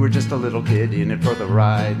grid. You were just a little kid in it for the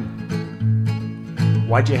ride.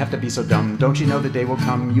 Why'd you have to be so dumb? Don't you know the day will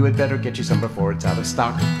come? You had better get you some before it's out of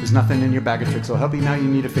stock. There's nothing in your bag of tricks will help you now. You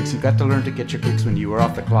need a fix. You got to learn to get your kicks when you were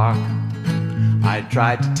off the clock. I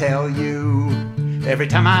tried to tell you every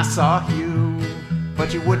time I saw you,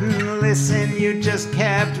 but you wouldn't listen. You just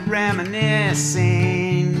kept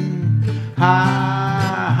reminiscing.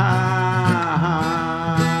 Ha, ha,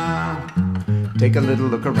 ha. Take a little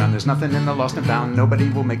look around. There's nothing in the lost and found. Nobody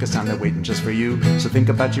will make a sound. They're waiting just for you. So think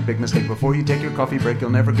about your big mistake before you take your coffee break. You'll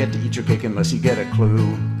never get to eat your cake unless you get a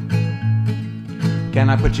clue. Can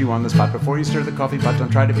I put you on the spot before you stir the coffee pot? Don't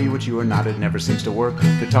try to be what you are not. It never seems to work.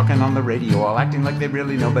 They're talking on the radio, all acting like they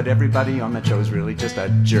really know, but everybody on that show is really just a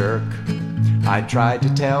jerk. I tried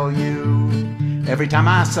to tell you every time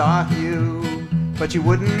I saw you, but you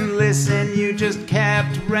wouldn't listen, you just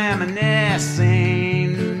kept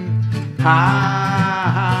reminiscing. Ha,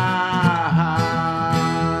 ha, ha.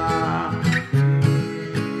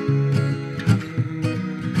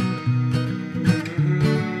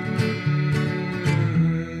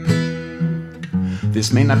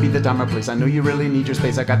 This may not be the time or place. I know you really need your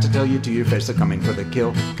space. I got to tell you to your face, they're coming for the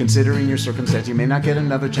kill. Considering your circumstance, you may not get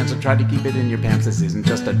another chance. So try to keep it in your pants. This isn't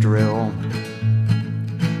just a drill.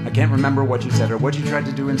 I can't remember what you said or what you tried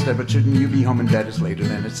to do instead, but shouldn't you be home in bed? It's later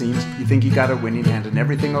than it seems. You think you got a winning hand and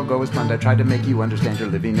everything will go as planned. I tried to make you understand you're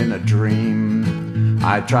living in a dream.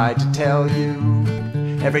 I tried to tell you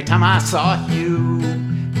every time I saw you,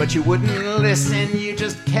 but you wouldn't listen. You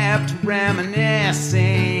just kept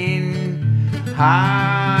reminiscing. Ha,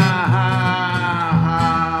 ha, ha.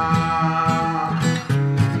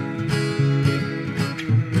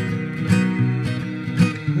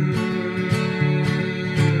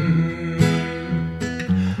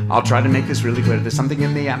 I'll try to make this really clear. There's something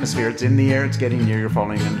in the atmosphere. It's in the air. It's getting near. You're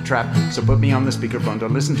falling in a trap. So put me on the speakerphone.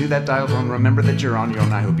 Don't listen to that dial tone. Remember that you're on your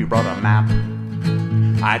own. I hope you brought a map.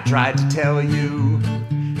 I tried to tell you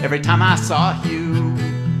every time I saw you,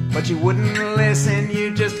 but you wouldn't listen.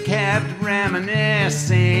 You just kept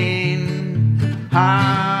reminiscing.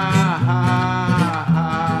 Ha, ha, ha.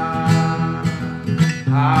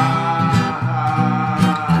 Ha.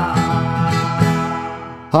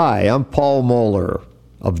 Hi, I'm Paul Moeller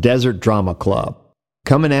of Desert Drama Club,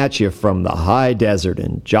 coming at you from the high desert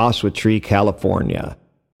in Joshua Tree, California.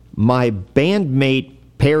 My bandmate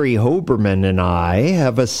Perry Hoberman and I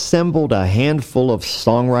have assembled a handful of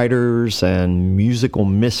songwriters and musical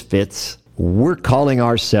misfits. We're calling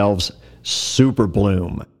ourselves Super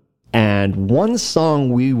Bloom. And one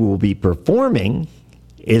song we will be performing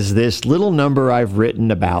is this little number I've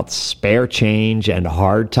written about spare change and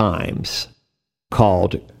hard times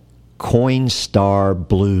called Coinstar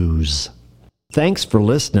Blues. Thanks for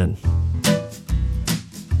listening.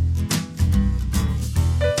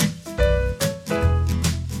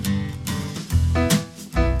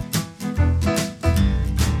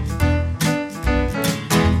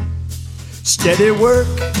 Steady work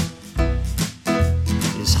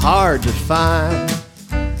is hard to find.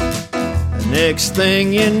 The next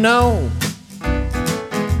thing you know,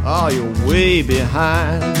 oh, you're way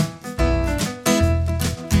behind.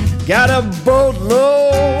 Got a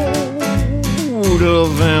boatload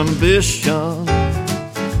of ambition,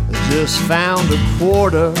 just found a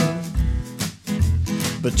quarter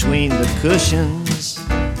between the cushions.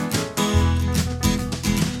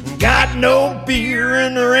 Got no beer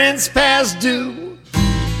and the rent's past due,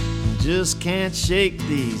 just can't shake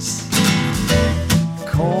these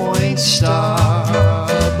Coinstar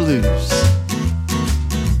blues.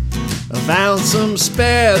 I found some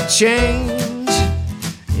spare change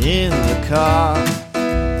in the car,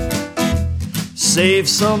 save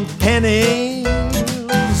some pennies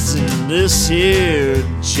in this here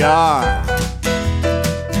jar,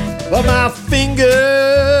 but my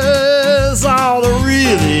fingers are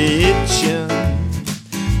really itching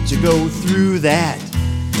to go through that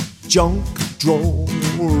junk drawer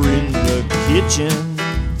in the kitchen.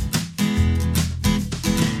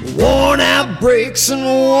 Worn out brakes and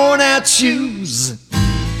worn out shoes,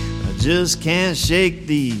 I just can't shake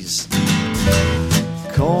these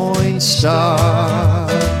Coinstar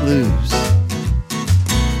blues.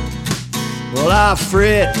 Well, I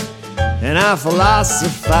fret and I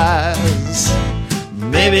philosophize.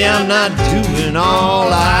 Maybe I'm not doing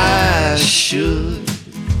all I should.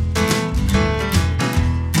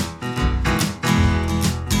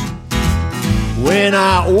 When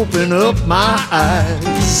I open up my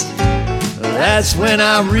eyes, that's when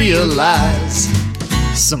I realize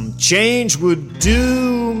some change would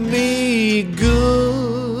do me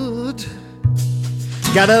good.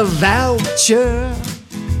 got a voucher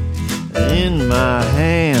in my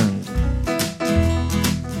hand,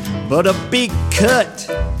 but a big cut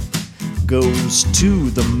goes to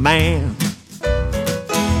the man.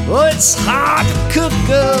 Oh, it's hard to cook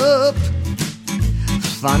up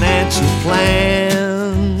financial plans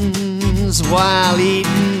while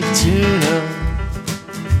eating tuna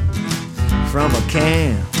from a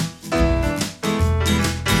can.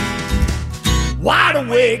 Wide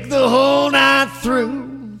awake the whole night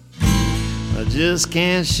through, I just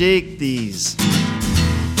can't shake these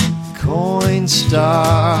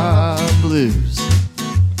Coinstar blues.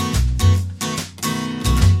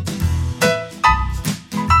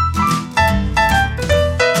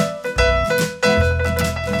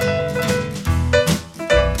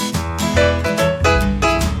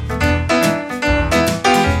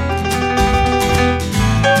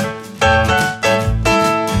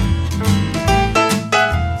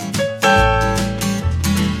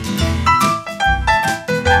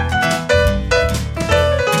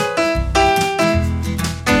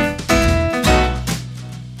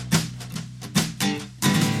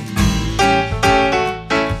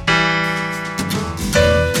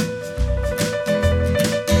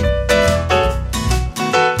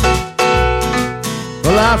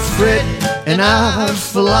 I fret and I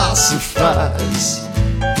philosophize.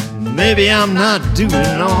 Maybe I'm not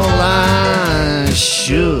doing all I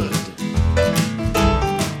should.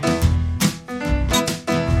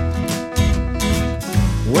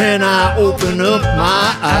 When I open up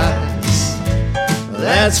my eyes,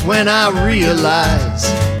 that's when I realize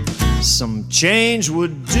some change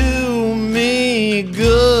would do me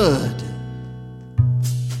good.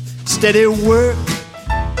 Steady work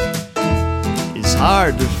is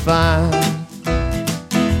hard to find.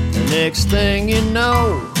 The next thing you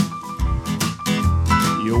know,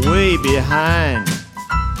 you're way behind.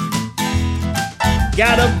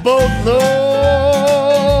 Got a boatload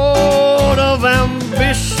of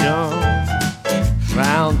ambition,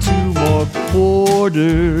 found 2 more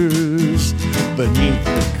quarters beneath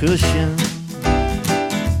the cushion.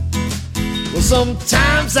 Well,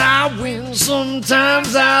 sometimes I win,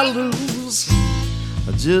 sometimes I lose.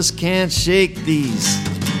 I just can't shake these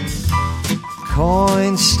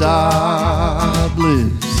Coinstar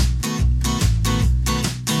blues.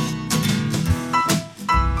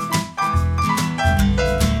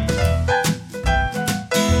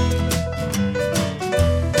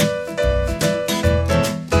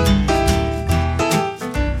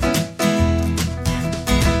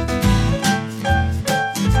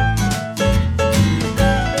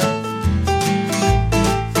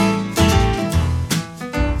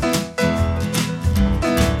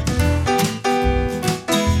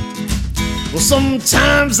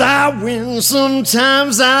 Sometimes I win,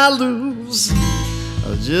 sometimes I lose.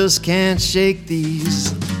 I just can't shake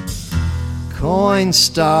these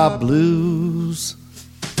Coinstar blues.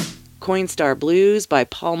 Coinstar Blues by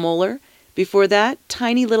Paul Moeller. Before that,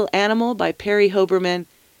 Tiny Little Animal by Perry Hoberman.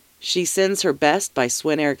 She Sends Her Best by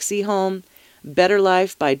Sven-Erik Seaholm. Better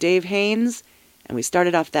Life by Dave Haynes. And we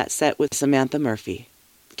started off that set with Samantha Murphy.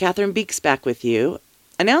 Catherine Beeks back with you,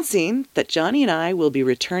 announcing that Johnny and I will be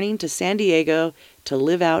returning to San Diego to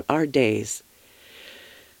live out our days.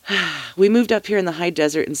 We moved up here in the high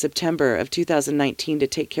desert in September of 2019 to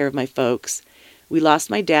take care of my folks. We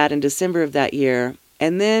lost my dad in December of that year,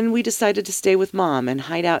 and then we decided to stay with Mom and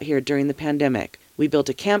hide out here during the pandemic. We built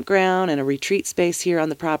a campground and a retreat space here on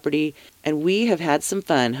the property, and we have had some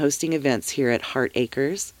fun hosting events here at Heart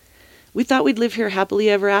Acres. We thought we'd live here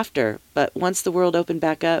happily ever after, but once the world opened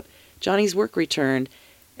back up, Johnny's work returned,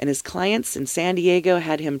 and his clients in San Diego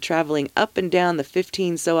had him traveling up and down the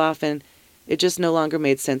 15 so often, it just no longer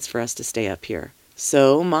made sense for us to stay up here.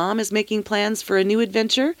 So Mom is making plans for a new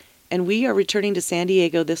adventure, and we are returning to San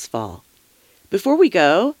Diego this fall. Before we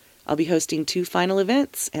go, I'll be hosting 2 final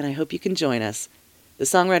events, and I hope you can join us. The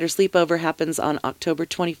Songwriter Sleepover happens on October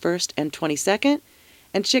 21st and 22nd,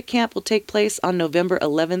 and Chick Camp will take place on November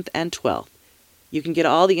 11th and 12th. You can get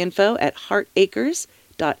all the info at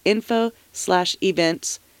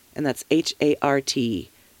heartacres.info/events, and that's HART,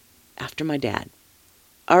 after my dad.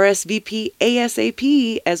 RSVP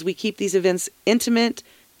ASAP as we keep these events intimate,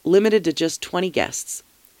 limited to just 20 guests.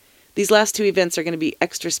 These last 2 events are going to be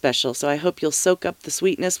extra special, so I hope you'll soak up the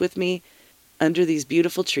sweetness with me under these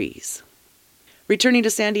beautiful trees. Returning to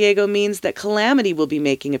San Diego means that Calamity will be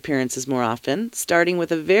making appearances more often, starting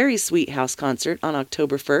with a very sweet house concert on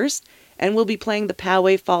October 1st, and we'll be playing the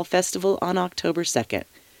Poway Fall Festival on October 2nd.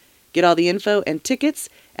 Get all the info and tickets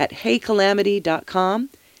at heycalamity.com.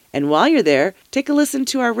 And while you're there, take a listen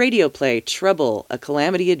to our radio play, Trouble, A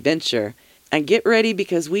Calamity Adventure. And get ready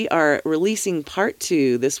because we are releasing part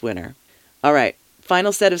 2 this winter. All right,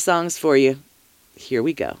 final set of songs for you. Here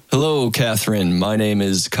we go. Hello, Catherine. My name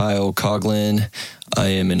is Kyle Coughlin. I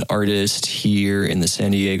am an artist here in the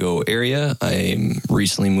San Diego area. I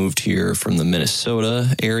recently moved here from the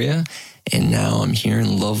Minnesota area, and now I'm here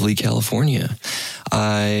in lovely California.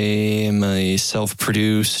 I am a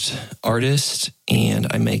self-produced artist, and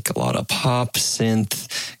I make a lot of pop, synth,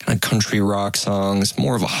 kind of country rock songs,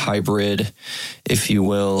 more of a hybrid, if you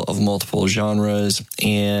will, of multiple genres.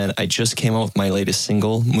 And I just came out with my latest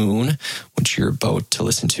single, Moon, which you're about to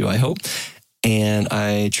listen to, I hope. And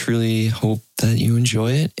I truly hope that you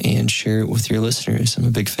enjoy it and share it with your listeners. I'm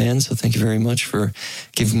a big fan, so thank you very much for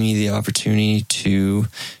giving me the opportunity to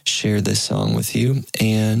share this song with you.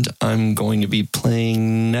 And I'm going to be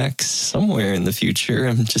playing next somewhere in the future.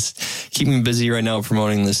 I'm just keeping busy right now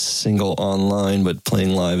promoting this single online, but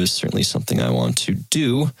playing live is certainly something I want to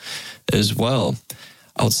do as well.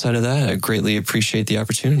 Outside of that, I greatly appreciate the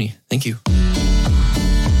opportunity. Thank you.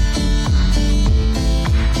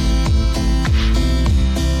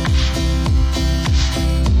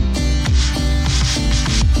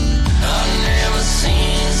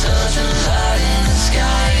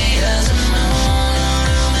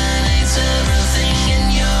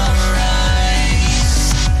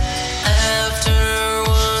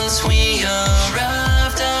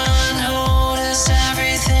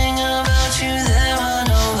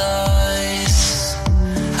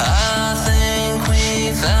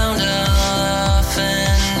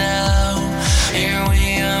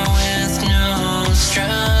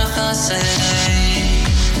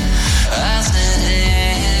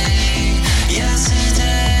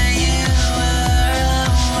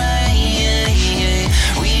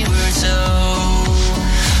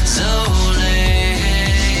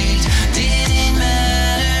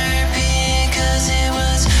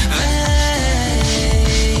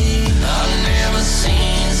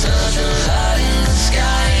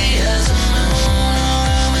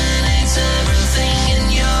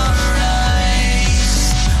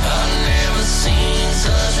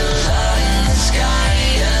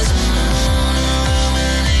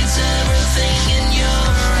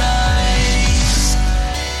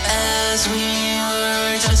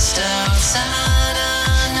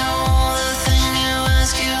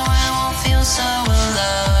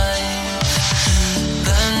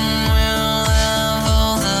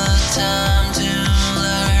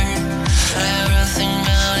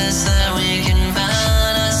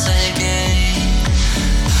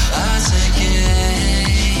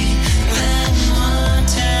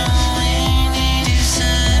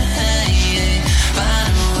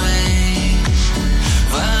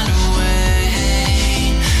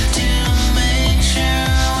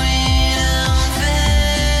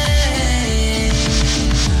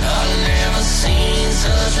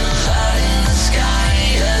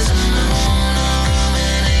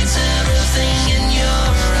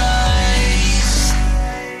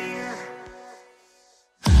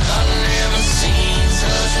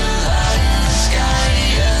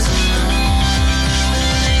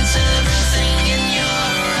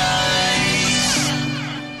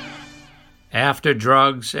 After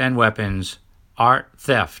drugs and weapons, art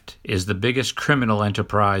theft is the biggest criminal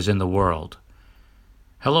enterprise in the world.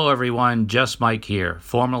 Hello everyone, Just Mike here,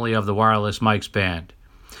 formerly of the Wireless Mics Band.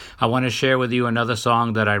 I want to share with you another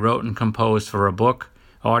song that I wrote and composed for a book,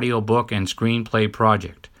 audiobook, and screenplay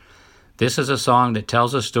project. This is a song that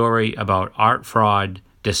tells a story about art fraud,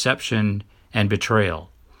 deception, and betrayal.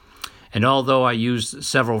 And although I used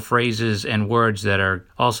several phrases and words that are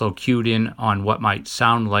also cued in on what might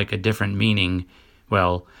sound like a different meaning,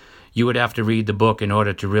 well, you would have to read the book in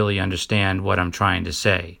order to really understand what I'm trying to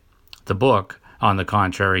say. The book, on the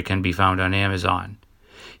contrary, can be found on Amazon.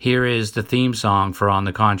 Here is the theme song for On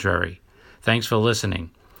the Contrary. Thanks for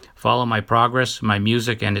listening. Follow my progress, my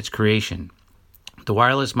music, and its creation. The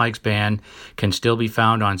Wireless Mics Band can still be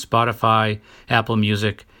found on Spotify, Apple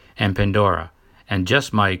Music, and Pandora. And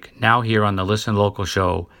Just Mike, now here on the Listen Local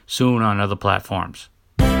show, soon on other platforms.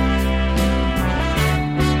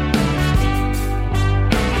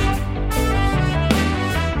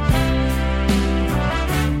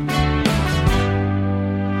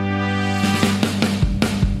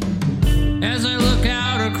 As I look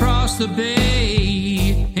out across the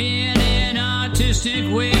bay, in an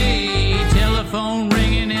artistic way, telephone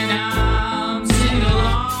ringing and I'm singing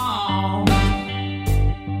along.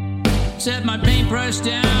 Set my paintbrush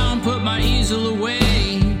down, put my easel away,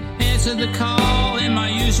 answer the call in my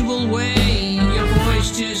usual way. Your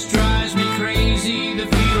voice just drives me crazy, the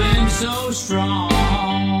feeling's so strong.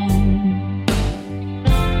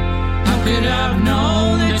 How could I have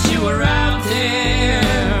known that you were out there?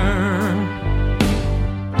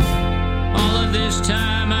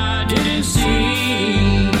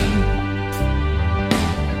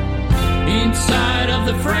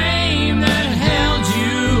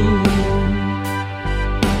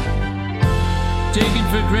 taken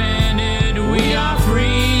for granted we are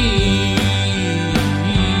free.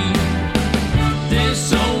 There's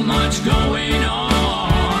so much going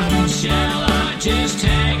on, shall I just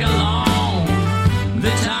tag along?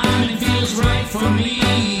 The timing feels right for me,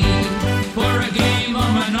 for a game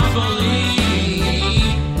of Monopoly.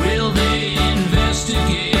 Will they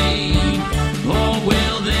investigate, or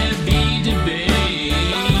will there be debate?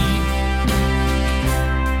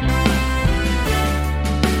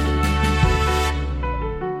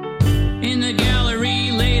 In the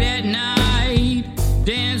gallery late at night,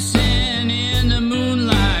 dancing in the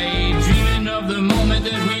moonlight, dreaming of the moment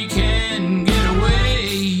that we can get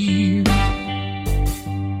away.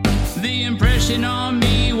 The impression on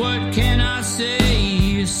me, what can I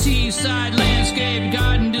say? Seaside landscape,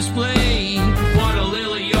 garden display. What a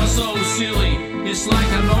lily, you're so silly, it's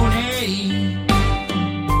like a Monet.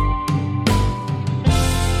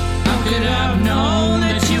 How could I have known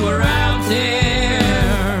that you were out there?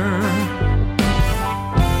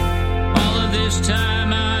 All of this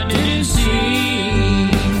time I didn't see.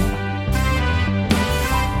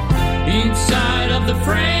 Inside of the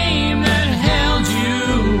frame that held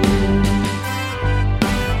you,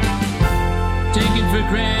 taken for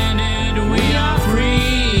granted we are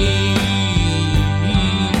free.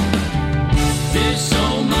 There's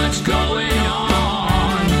so much going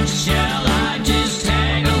on, shall I just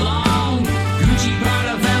tag along? Gucci,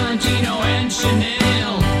 Prada, Valentino and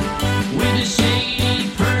Chanel, with the shady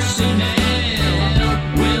personnel.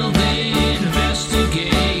 Will they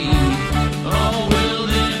investigate, or will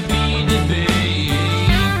there be debate?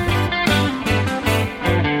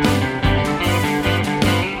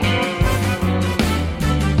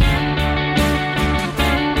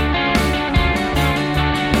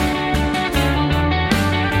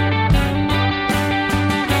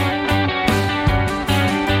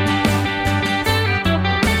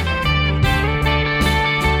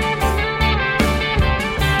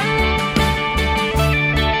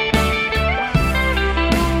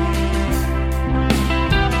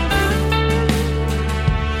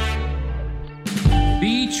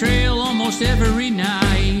 Betrayal almost every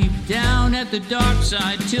night, down at the dark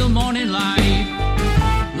side till morning light,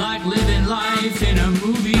 like living life in a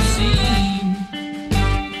movie scene.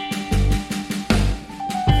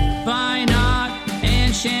 Fine art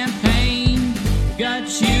and champagne got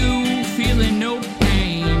you feeling no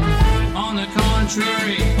pain. On the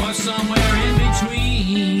contrary, or somewhere in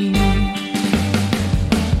between.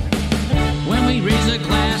 When we raise a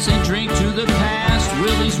glass and drink to the past,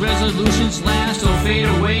 will these resolutions last or fade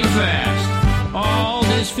away fast? All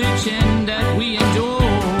this fiction that we endure,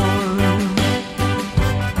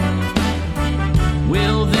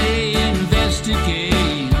 will they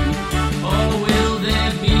investigate, or will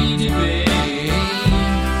there be debate?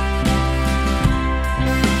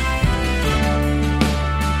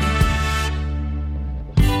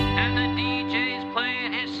 And the DJ's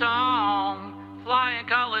playing his song, flying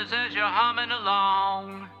colors as you're humming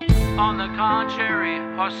along. On the contrary,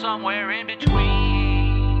 or somewhere in between.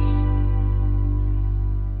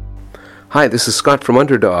 Hi, this is Scott from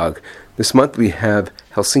Underdog. This month we have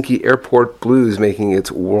Helsinki Airport Blues making its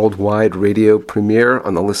worldwide radio premiere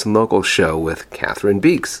on the Listen Local show with Catherine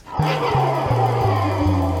Beeks.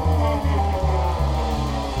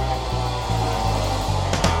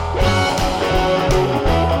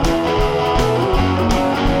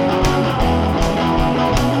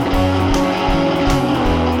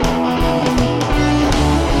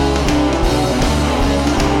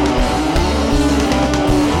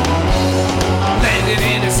 Landed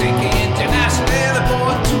in Helsinki International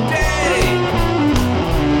Airport today.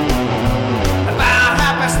 About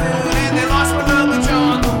noon, and they lost my luggage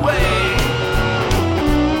on the way.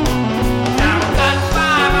 Now I've got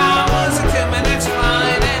 5 hours and 10 minutes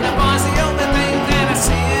flying, and the bar's the only thing that I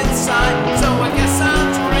see inside. So I guess I'll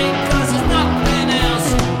drink, 'cause there's nothing else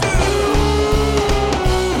to do.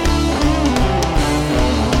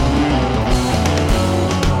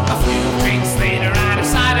 A few drinks later, I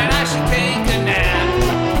decided I should take a nap.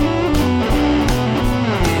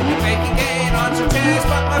 Didn't make a gain on some chairs,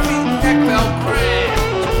 but my feet and neck felt cramped.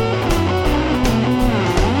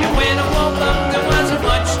 And when I woke up, there wasn't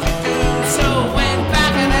much to do, so I went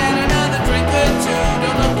back and had another drink or two.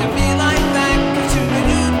 Don't look at me like that, 'cause you knew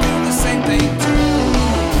you'd do the same thing too.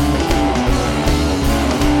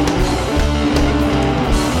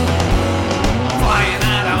 Flying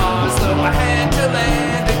out of Oslo, I had to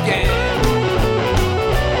land again.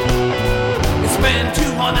 It's been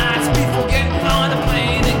 2 more nights before getting on a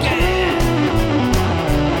plane again.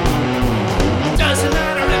 Doesn't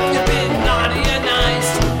matter if you've been naughty or nice,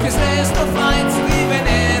 'cause there's no flights leaving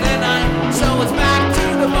here tonight. So it's back to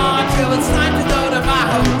the bar till it's time to go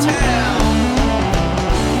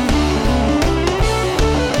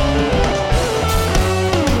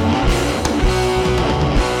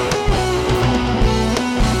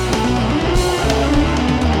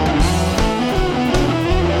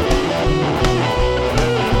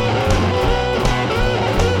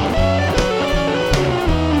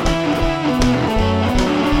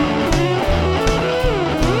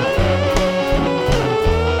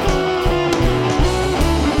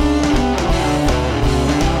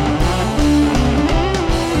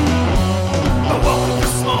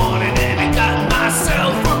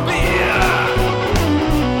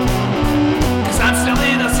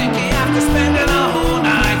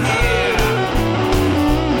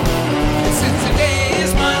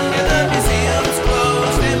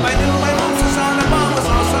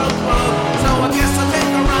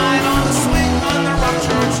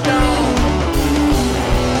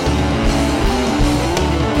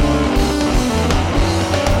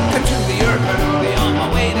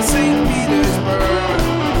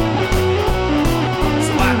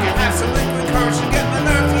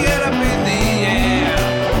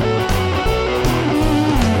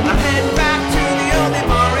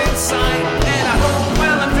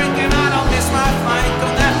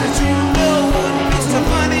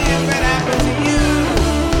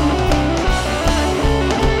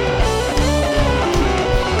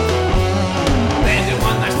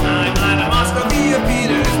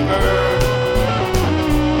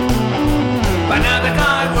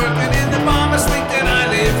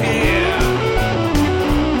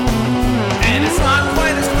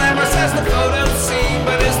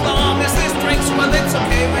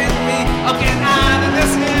I'll get out of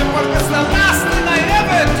this here, but it's the last thing I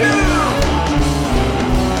ever do.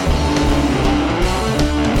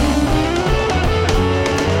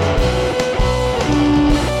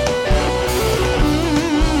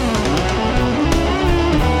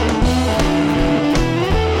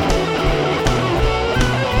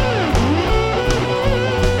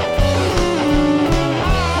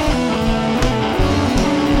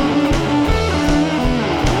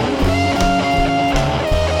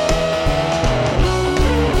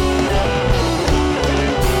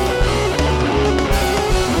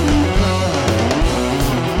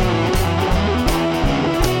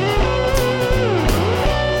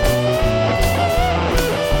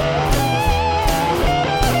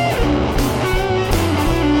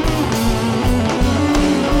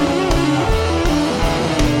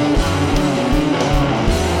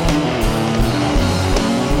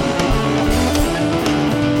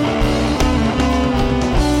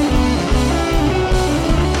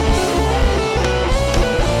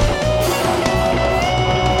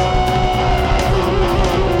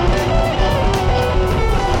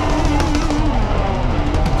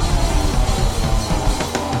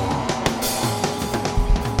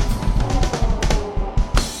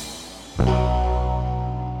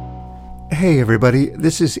 Hey everybody,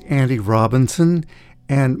 this is Andy Robinson,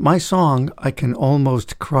 and my song, I Can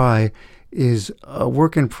Almost Cry, is a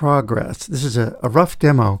work in progress. This is a rough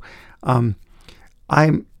demo. I'm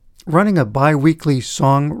running a bi-weekly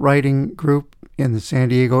songwriting group in the San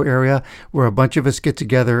Diego area where a bunch of us get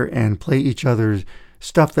together and play each other's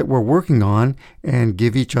stuff that we're working on and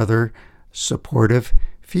give each other supportive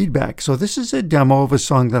feedback. So this is a demo of a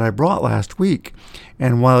song that I brought last week.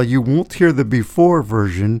 And while you won't hear the before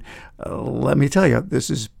version, let me tell you, this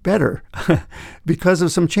is better because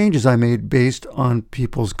of some changes I made based on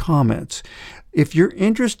people's comments. If you're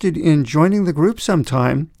interested in joining the group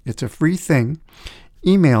sometime, it's a free thing.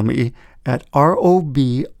 Email me at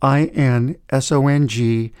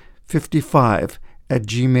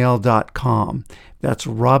robinsong55@gmail.com. That's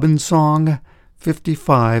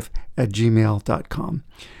robinsong55@gmail.com.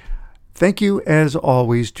 Thank you, as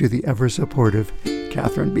always, to the ever-supportive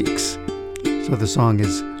Catherine Beeks. So the song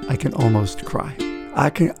is I Can Almost Cry. I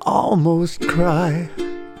can almost cry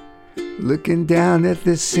looking down at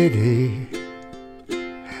the city,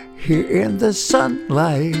 here in the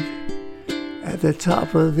sunlight at the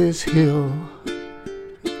top of this hill.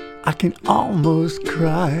 I can almost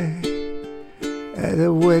cry at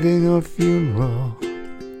a wedding or funeral.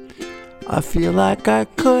 I feel like I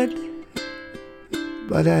could,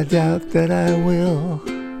 but I doubt that I will.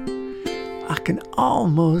 I can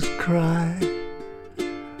almost cry,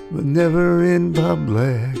 but never in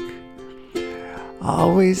public.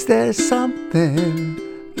 Always there's something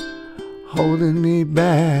holding me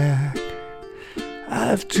back. I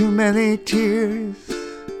have too many tears,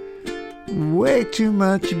 way too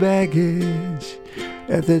much baggage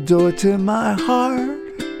at the door to my heart.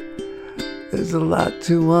 There's a lot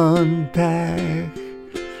to unpack.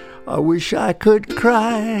 I wish I could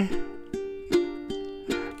cry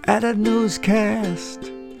at a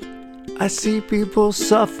newscast. I see people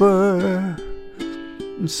suffer,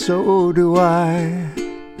 and so do I.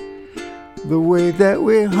 The way that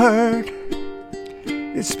we hurt,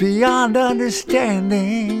 it's beyond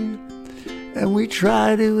understanding, and we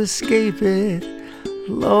try to escape it.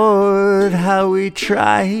 Lord, how we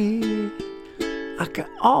try. I can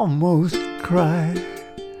almost cry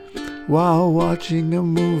while watching a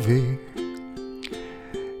movie,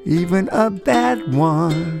 even a bad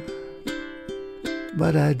one,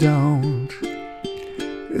 but I don't.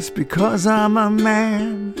 It's because I'm a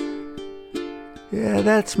man. Yeah,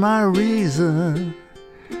 that's my reason.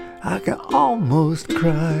 I can almost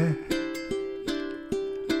cry,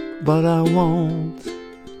 but I won't.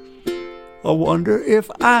 I wonder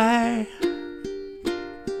if I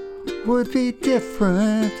would be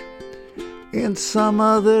different in some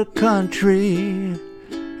other country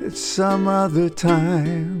at some other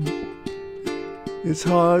time. It's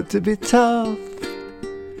hard to be tough.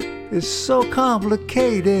 It's so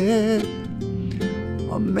complicated.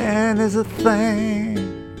 A man is a thing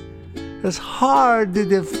that's hard to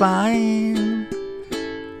define.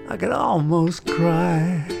 I could almost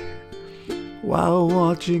cry while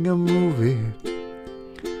watching a movie,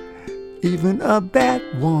 even a bad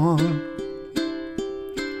one,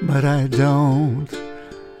 but I don't.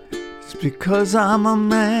 It's because I'm a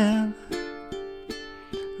man.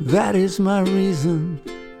 That is my reason.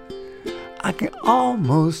 I can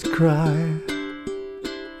almost cry,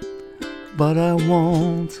 but I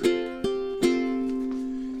won't.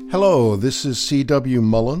 Hello, this is C.W.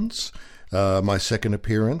 Mullins, my second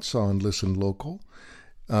appearance on Listen Local.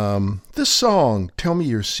 This song, Tell Me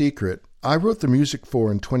Your Secret, I wrote the music for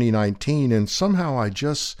in 2019, and somehow I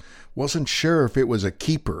just wasn't sure if it was a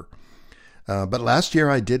keeper. But last year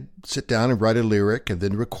I did sit down and write a lyric and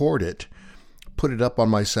then record it, put it up on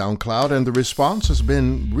my SoundCloud, and the response has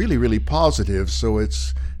been really, really positive. So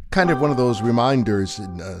it's kind of one of those reminders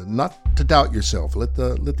not to doubt yourself. Let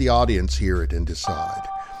the audience hear it and decide.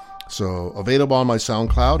 So available on my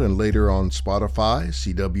SoundCloud and later on Spotify,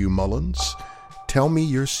 C.W. Mullins, Tell Me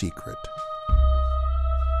Your Secret.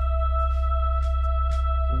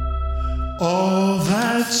 All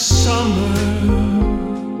that summer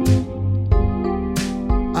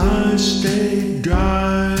I stayed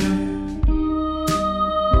dry,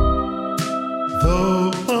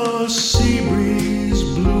 though a sea breeze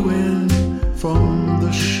blew in from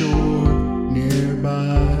the shore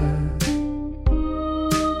nearby.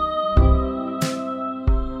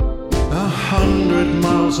 100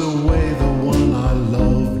 miles away, the one I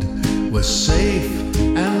loved was safe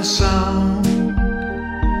and sound,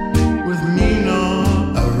 with Mina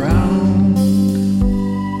around.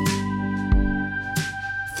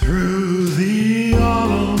 Through the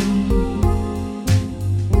autumn,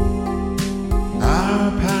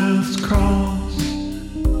 our paths crossed.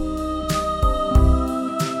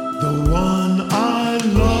 The one I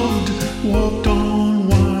loved walked on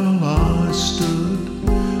while I stood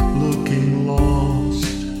looking lost.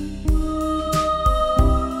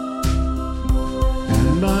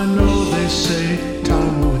 And I know they say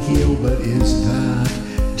time will heal, but is that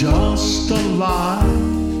just a lie?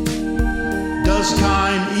 Does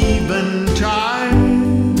time even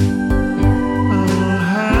time?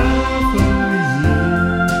 Half a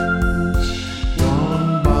year's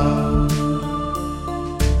gone by.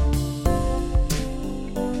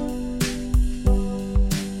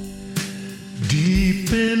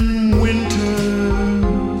 Deep in winter,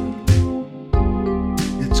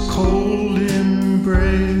 its cold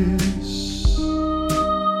embrace,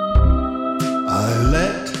 I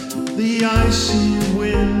let the icy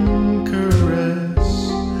wind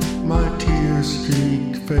caress my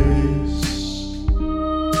tear-streaked face.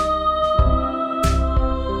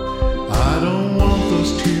 I don't want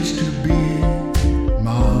those tears to be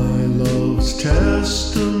my love's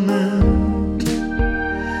testament,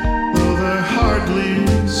 though they're hardly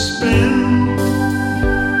spent,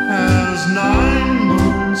 as 9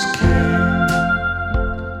 months came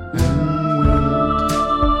and went.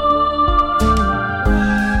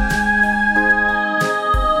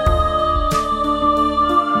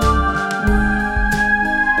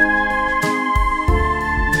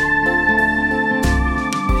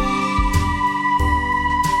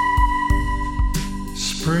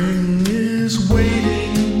 Spring is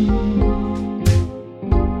waiting,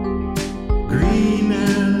 green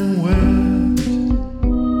and wet,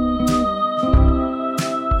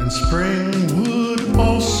 and spring would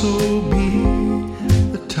also be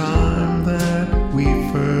the time that we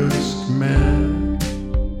first met.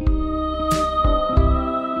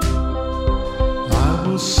 I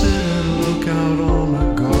will sit and look out on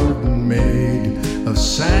a garden made of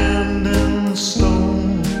sand and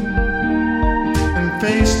stone, and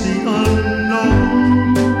face the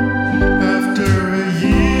unknown after a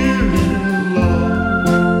year in love.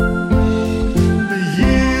 A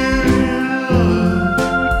year in love.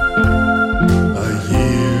 A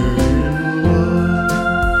year in love.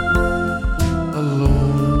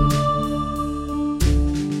 Alone.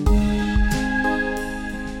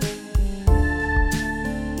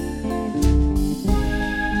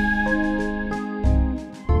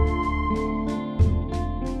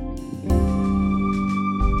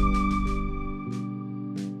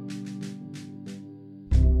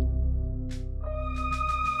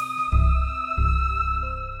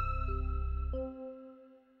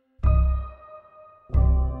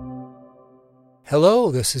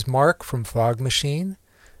 Hello, this is Mark from Fog Machine.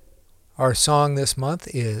 Our song this month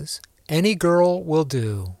is Any Girl Will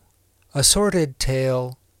Do, a sordid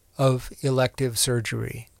tale of elective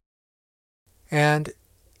surgery. And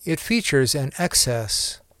it features an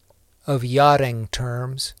excess of yachting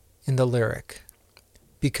terms in the lyric,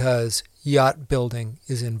 because yacht building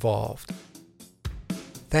is involved.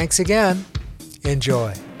 Thanks again.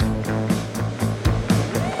 Enjoy.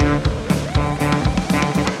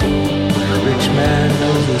 Rich man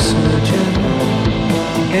knows a surgeon.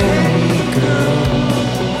 Any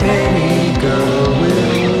girl will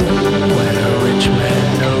do. When a rich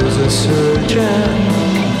man knows a surgeon,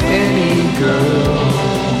 any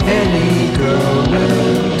girl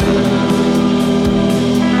will do.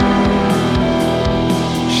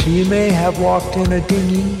 She may have walked in a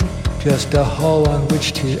dinghy, just a hull on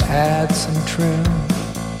which to add some trim.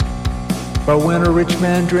 But when a rich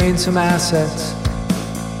man drains some assets,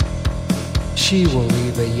 she will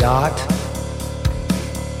leave a yacht.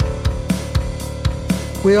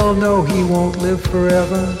 We all know he won't live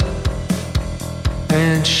forever,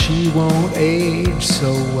 and she won't age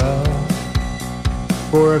so well.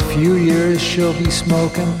 For a few years she'll be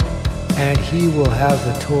smoking, and he will have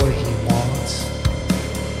the toy he wants.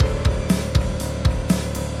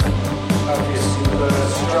 Of your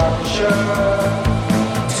superstructure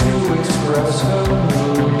to express her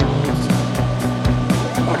moods,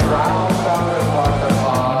 a proud daughter of the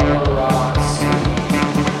paparazzi.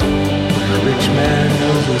 When a rich man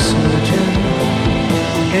knows a surgeon,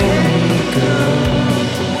 any girl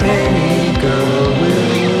will do.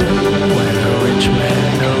 When a rich man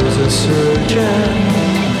knows a surgeon,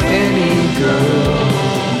 any girl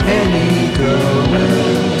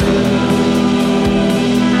will do.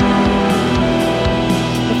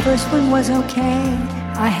 The first one was okay.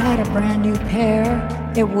 I had a brand new pair.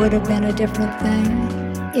 It would have been a different thing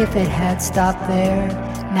if it had stopped there.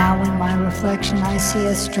 Now in my reflection I see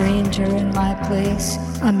a stranger in my place,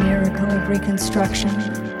 a miracle of reconstruction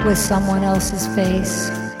with someone else's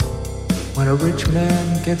face. When a rich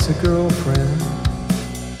man gets a girlfriend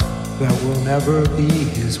that will never be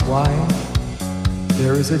his wife,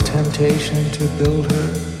 there is a temptation to build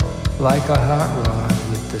her like a hot rod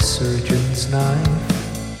with the surgeon's knife.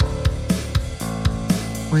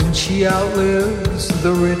 When she outlives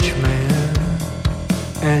the rich man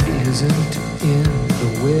and isn't in the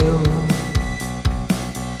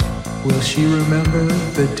will she remember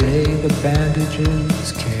the day the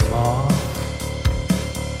bandages came off?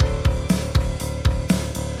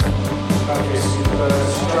 Of your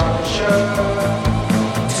superstructure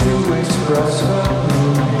to express her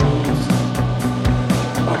moods,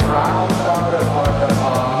 a proud daughter of the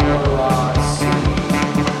paparazzi.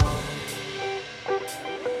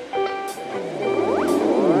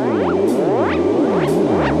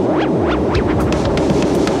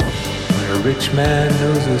 When a rich man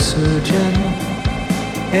knows a surgeon,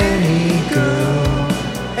 any girl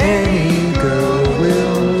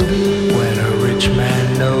will do. When a rich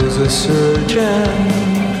man knows a surgeon,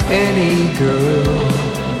 any girl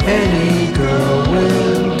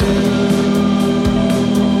will do.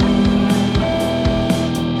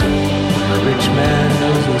 When a rich man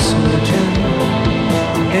knows a surgeon,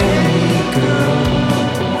 any girl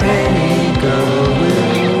will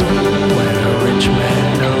do. When a rich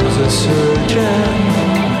man knows a surgeon,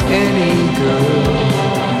 any girl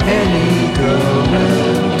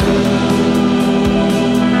will do.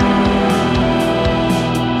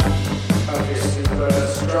 Of your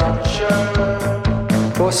superstructure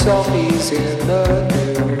for selfies in the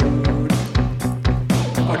nude,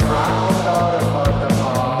 a proud daughter of the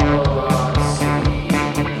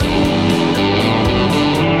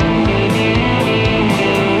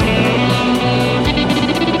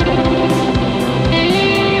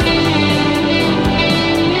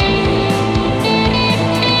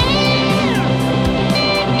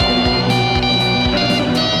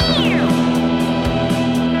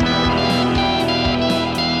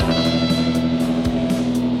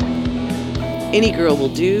Any Girl Will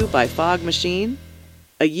Do by Fog Machine,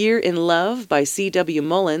 A Year in Love by C.W.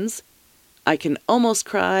 Mullins, I Can Almost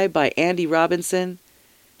Cry by Andy Robinson,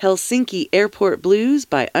 Helsinki Airport Blues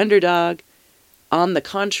by Underdog, On the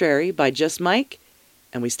Contrary by Just Mike,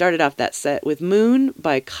 and we started off that set with Moon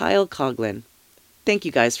by Kyle Coughlin. Thank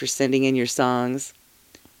you guys for sending in your songs.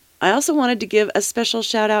 I also wanted to give a special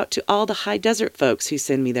shout out to all the High Desert folks who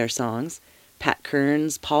send me their songs. Pat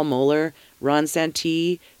Kearns, Paul Moeller, Ron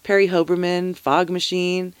Santee, Perry Hoberman, Fog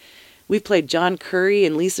Machine. We've played John Curry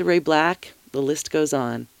and Lisa Ray Black. The list goes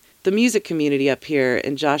on. The music community up here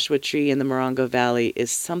in Joshua Tree in the Morongo Valley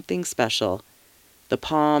is something special. The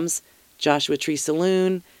Palms, Joshua Tree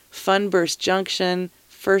Saloon, Funburst Junction,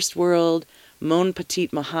 First World, Mon Petit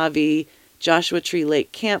Mojave, Joshua Tree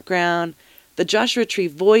Lake Campground, the Joshua Tree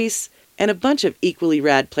Voice, and a bunch of equally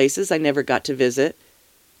rad places I never got to visit.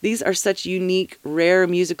 These are such unique, rare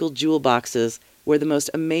musical jewel boxes where the most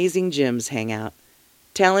amazing gems hang out.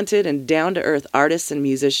 Talented and down-to-earth artists and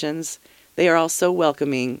musicians, they are all so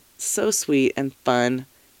welcoming, so sweet and fun.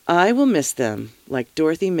 I will miss them like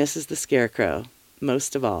Dorothy misses the Scarecrow,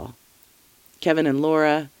 most of all. Kevin and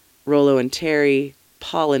Laura, Rollo and Terry,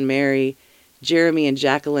 Paul and Mary, Jeremy and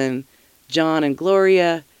Jacqueline, John and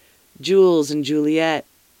Gloria, Jules and Juliet,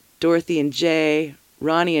 Dorothy and Jay,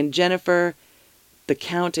 Ronnie and Jennifer, the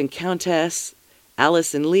Count and Countess,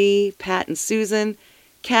 Alice and Lee, Pat and Susan,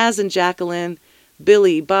 Kaz and Jacqueline,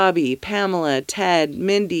 Billy, Bobby, Pamela, Ted,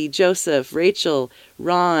 Mindy, Joseph, Rachel,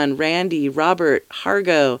 Ron, Randy, Robert,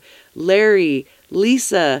 Hargo, Larry,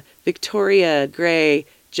 Lisa, Victoria, Gray,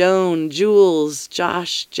 Joan, Jules,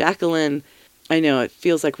 Josh, Jacqueline. I know, it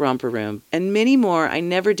feels like Romper Room. And many more I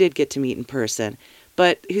never did get to meet in person,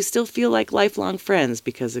 but who still feel like lifelong friends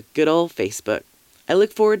because of good old Facebook. I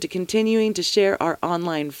look forward to continuing to share our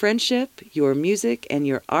online friendship, your music, and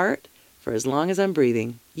your art for as long as I'm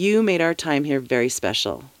breathing. You made our time here very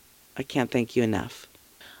special. I can't thank you enough.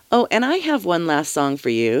 Oh, and I have one last song for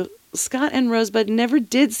you. Scott and Rosebud never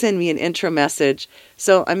did send me an intro message,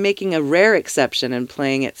 so I'm making a rare exception and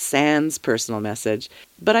playing it sans personal message.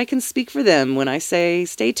 But I can speak for them when I say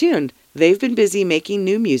stay tuned. They've been busy making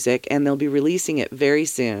new music, and they'll be releasing it very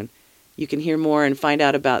soon. You can hear more and find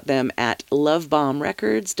out about them at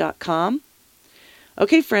lovebombrecords.com.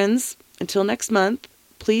 Okay, friends, until next month,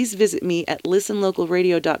 please visit me at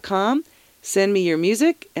listenlocalradio.com. Send me your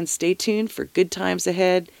music, and stay tuned for good times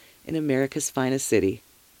ahead in America's finest city.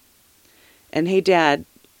 And hey, Dad,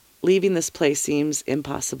 leaving this place seems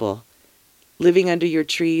impossible. Living under your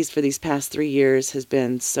trees for these past 3 years has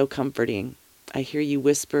been so comforting. I hear you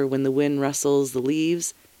whisper when the wind rustles the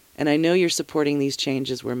leaves, and I know you're supporting these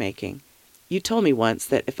changes we're making. You told me once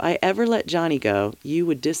that if I ever let Johnny go, you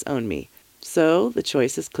would disown me. So the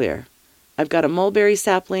choice is clear. I've got a mulberry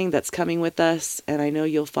sapling that's coming with us, and I know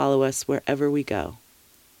you'll follow us wherever we go.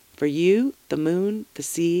 For you, the moon, the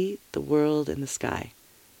sea, the world, and the sky.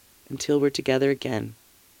 Until we're together again,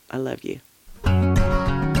 I love you.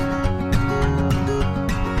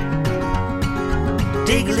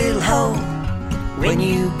 Dig a little hole when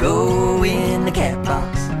you go in the cat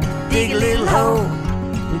box. Dig a little hole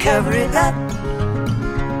and cover it up.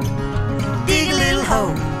 Dig a little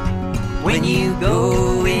hole when you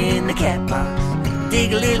go in the cat box.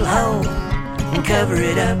 Dig a little hole and cover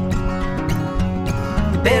it up.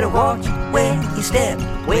 You better watch where you step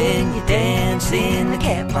when you dance in the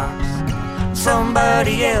cat box.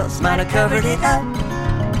 Somebody else might have covered it up.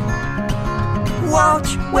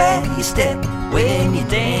 Watch where you step when you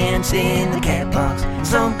dance in the cat box.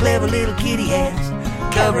 Some clever little kitty has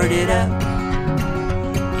covered it up.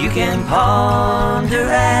 You can ponder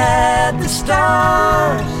at the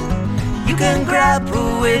stars. You can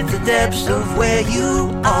grapple with the depths of where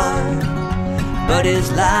you are. But as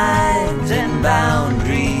lines and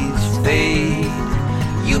boundaries fade,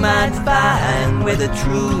 you might find where the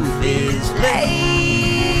truth is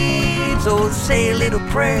laid. So say a little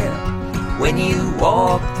prayer when you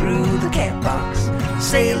walk through the cat box.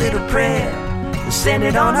 Say a little prayer and send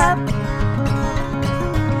it on up.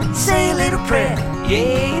 Say a little prayer,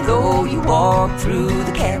 yeah, though you walk through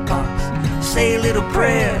the cat box. Say a little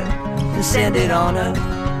prayer and send it on up.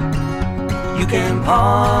 You can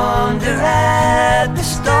ponder at the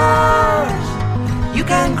stars. You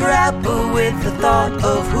can grapple with the thought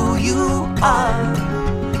of who you are.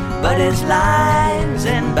 But as lines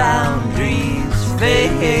and boundaries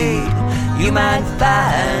fade, you might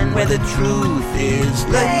find where the truth is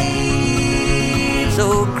laid.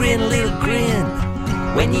 So grin a little grin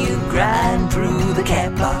when you grind through the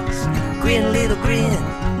cat box. Grin a little grin,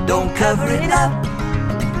 don't cover it up.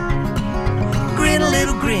 Grin a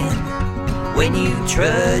little grin when you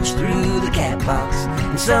trudge through the cat box.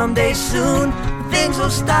 And someday soon things will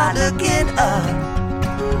start looking up.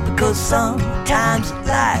 Because sometimes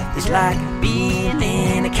life is like being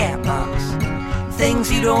in a cat box.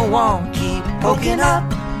 Things you don't want keep poking up.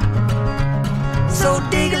 So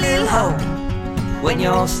dig a little hole when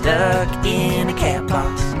you're stuck in a cat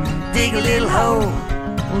box. Dig a little hole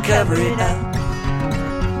and cover it up.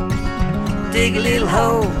 Dig a little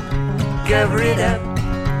hole, cover it up.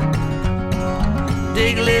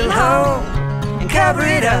 Dig a little hole and cover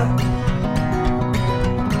it up.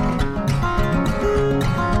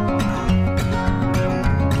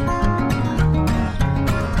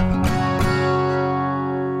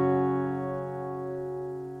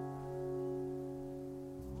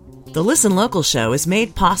 The Listen Local Show is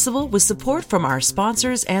made possible with support from our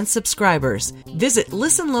sponsors and subscribers. Visit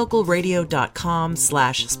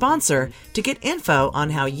listenlocalradio.com/sponsor to get info on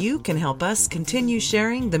how you can help us continue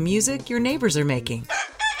sharing the music your neighbors are making.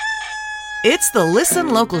 It's the Listen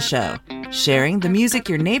Local Show, sharing the music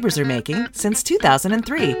your neighbors are making since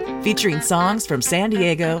 2003, featuring songs from San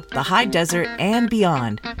Diego, the high desert, and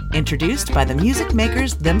beyond, introduced by the music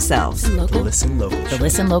makers themselves. The Listen Local Show. The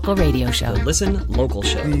Listen Local Radio Show. The Listen Local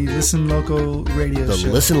Show. The Listen Local Radio Show.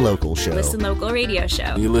 The Listen Local Show. Listen Local Radio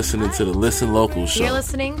Show. You're listening to the Listen Local Show. You're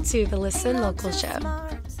listening to the Listen Local Show.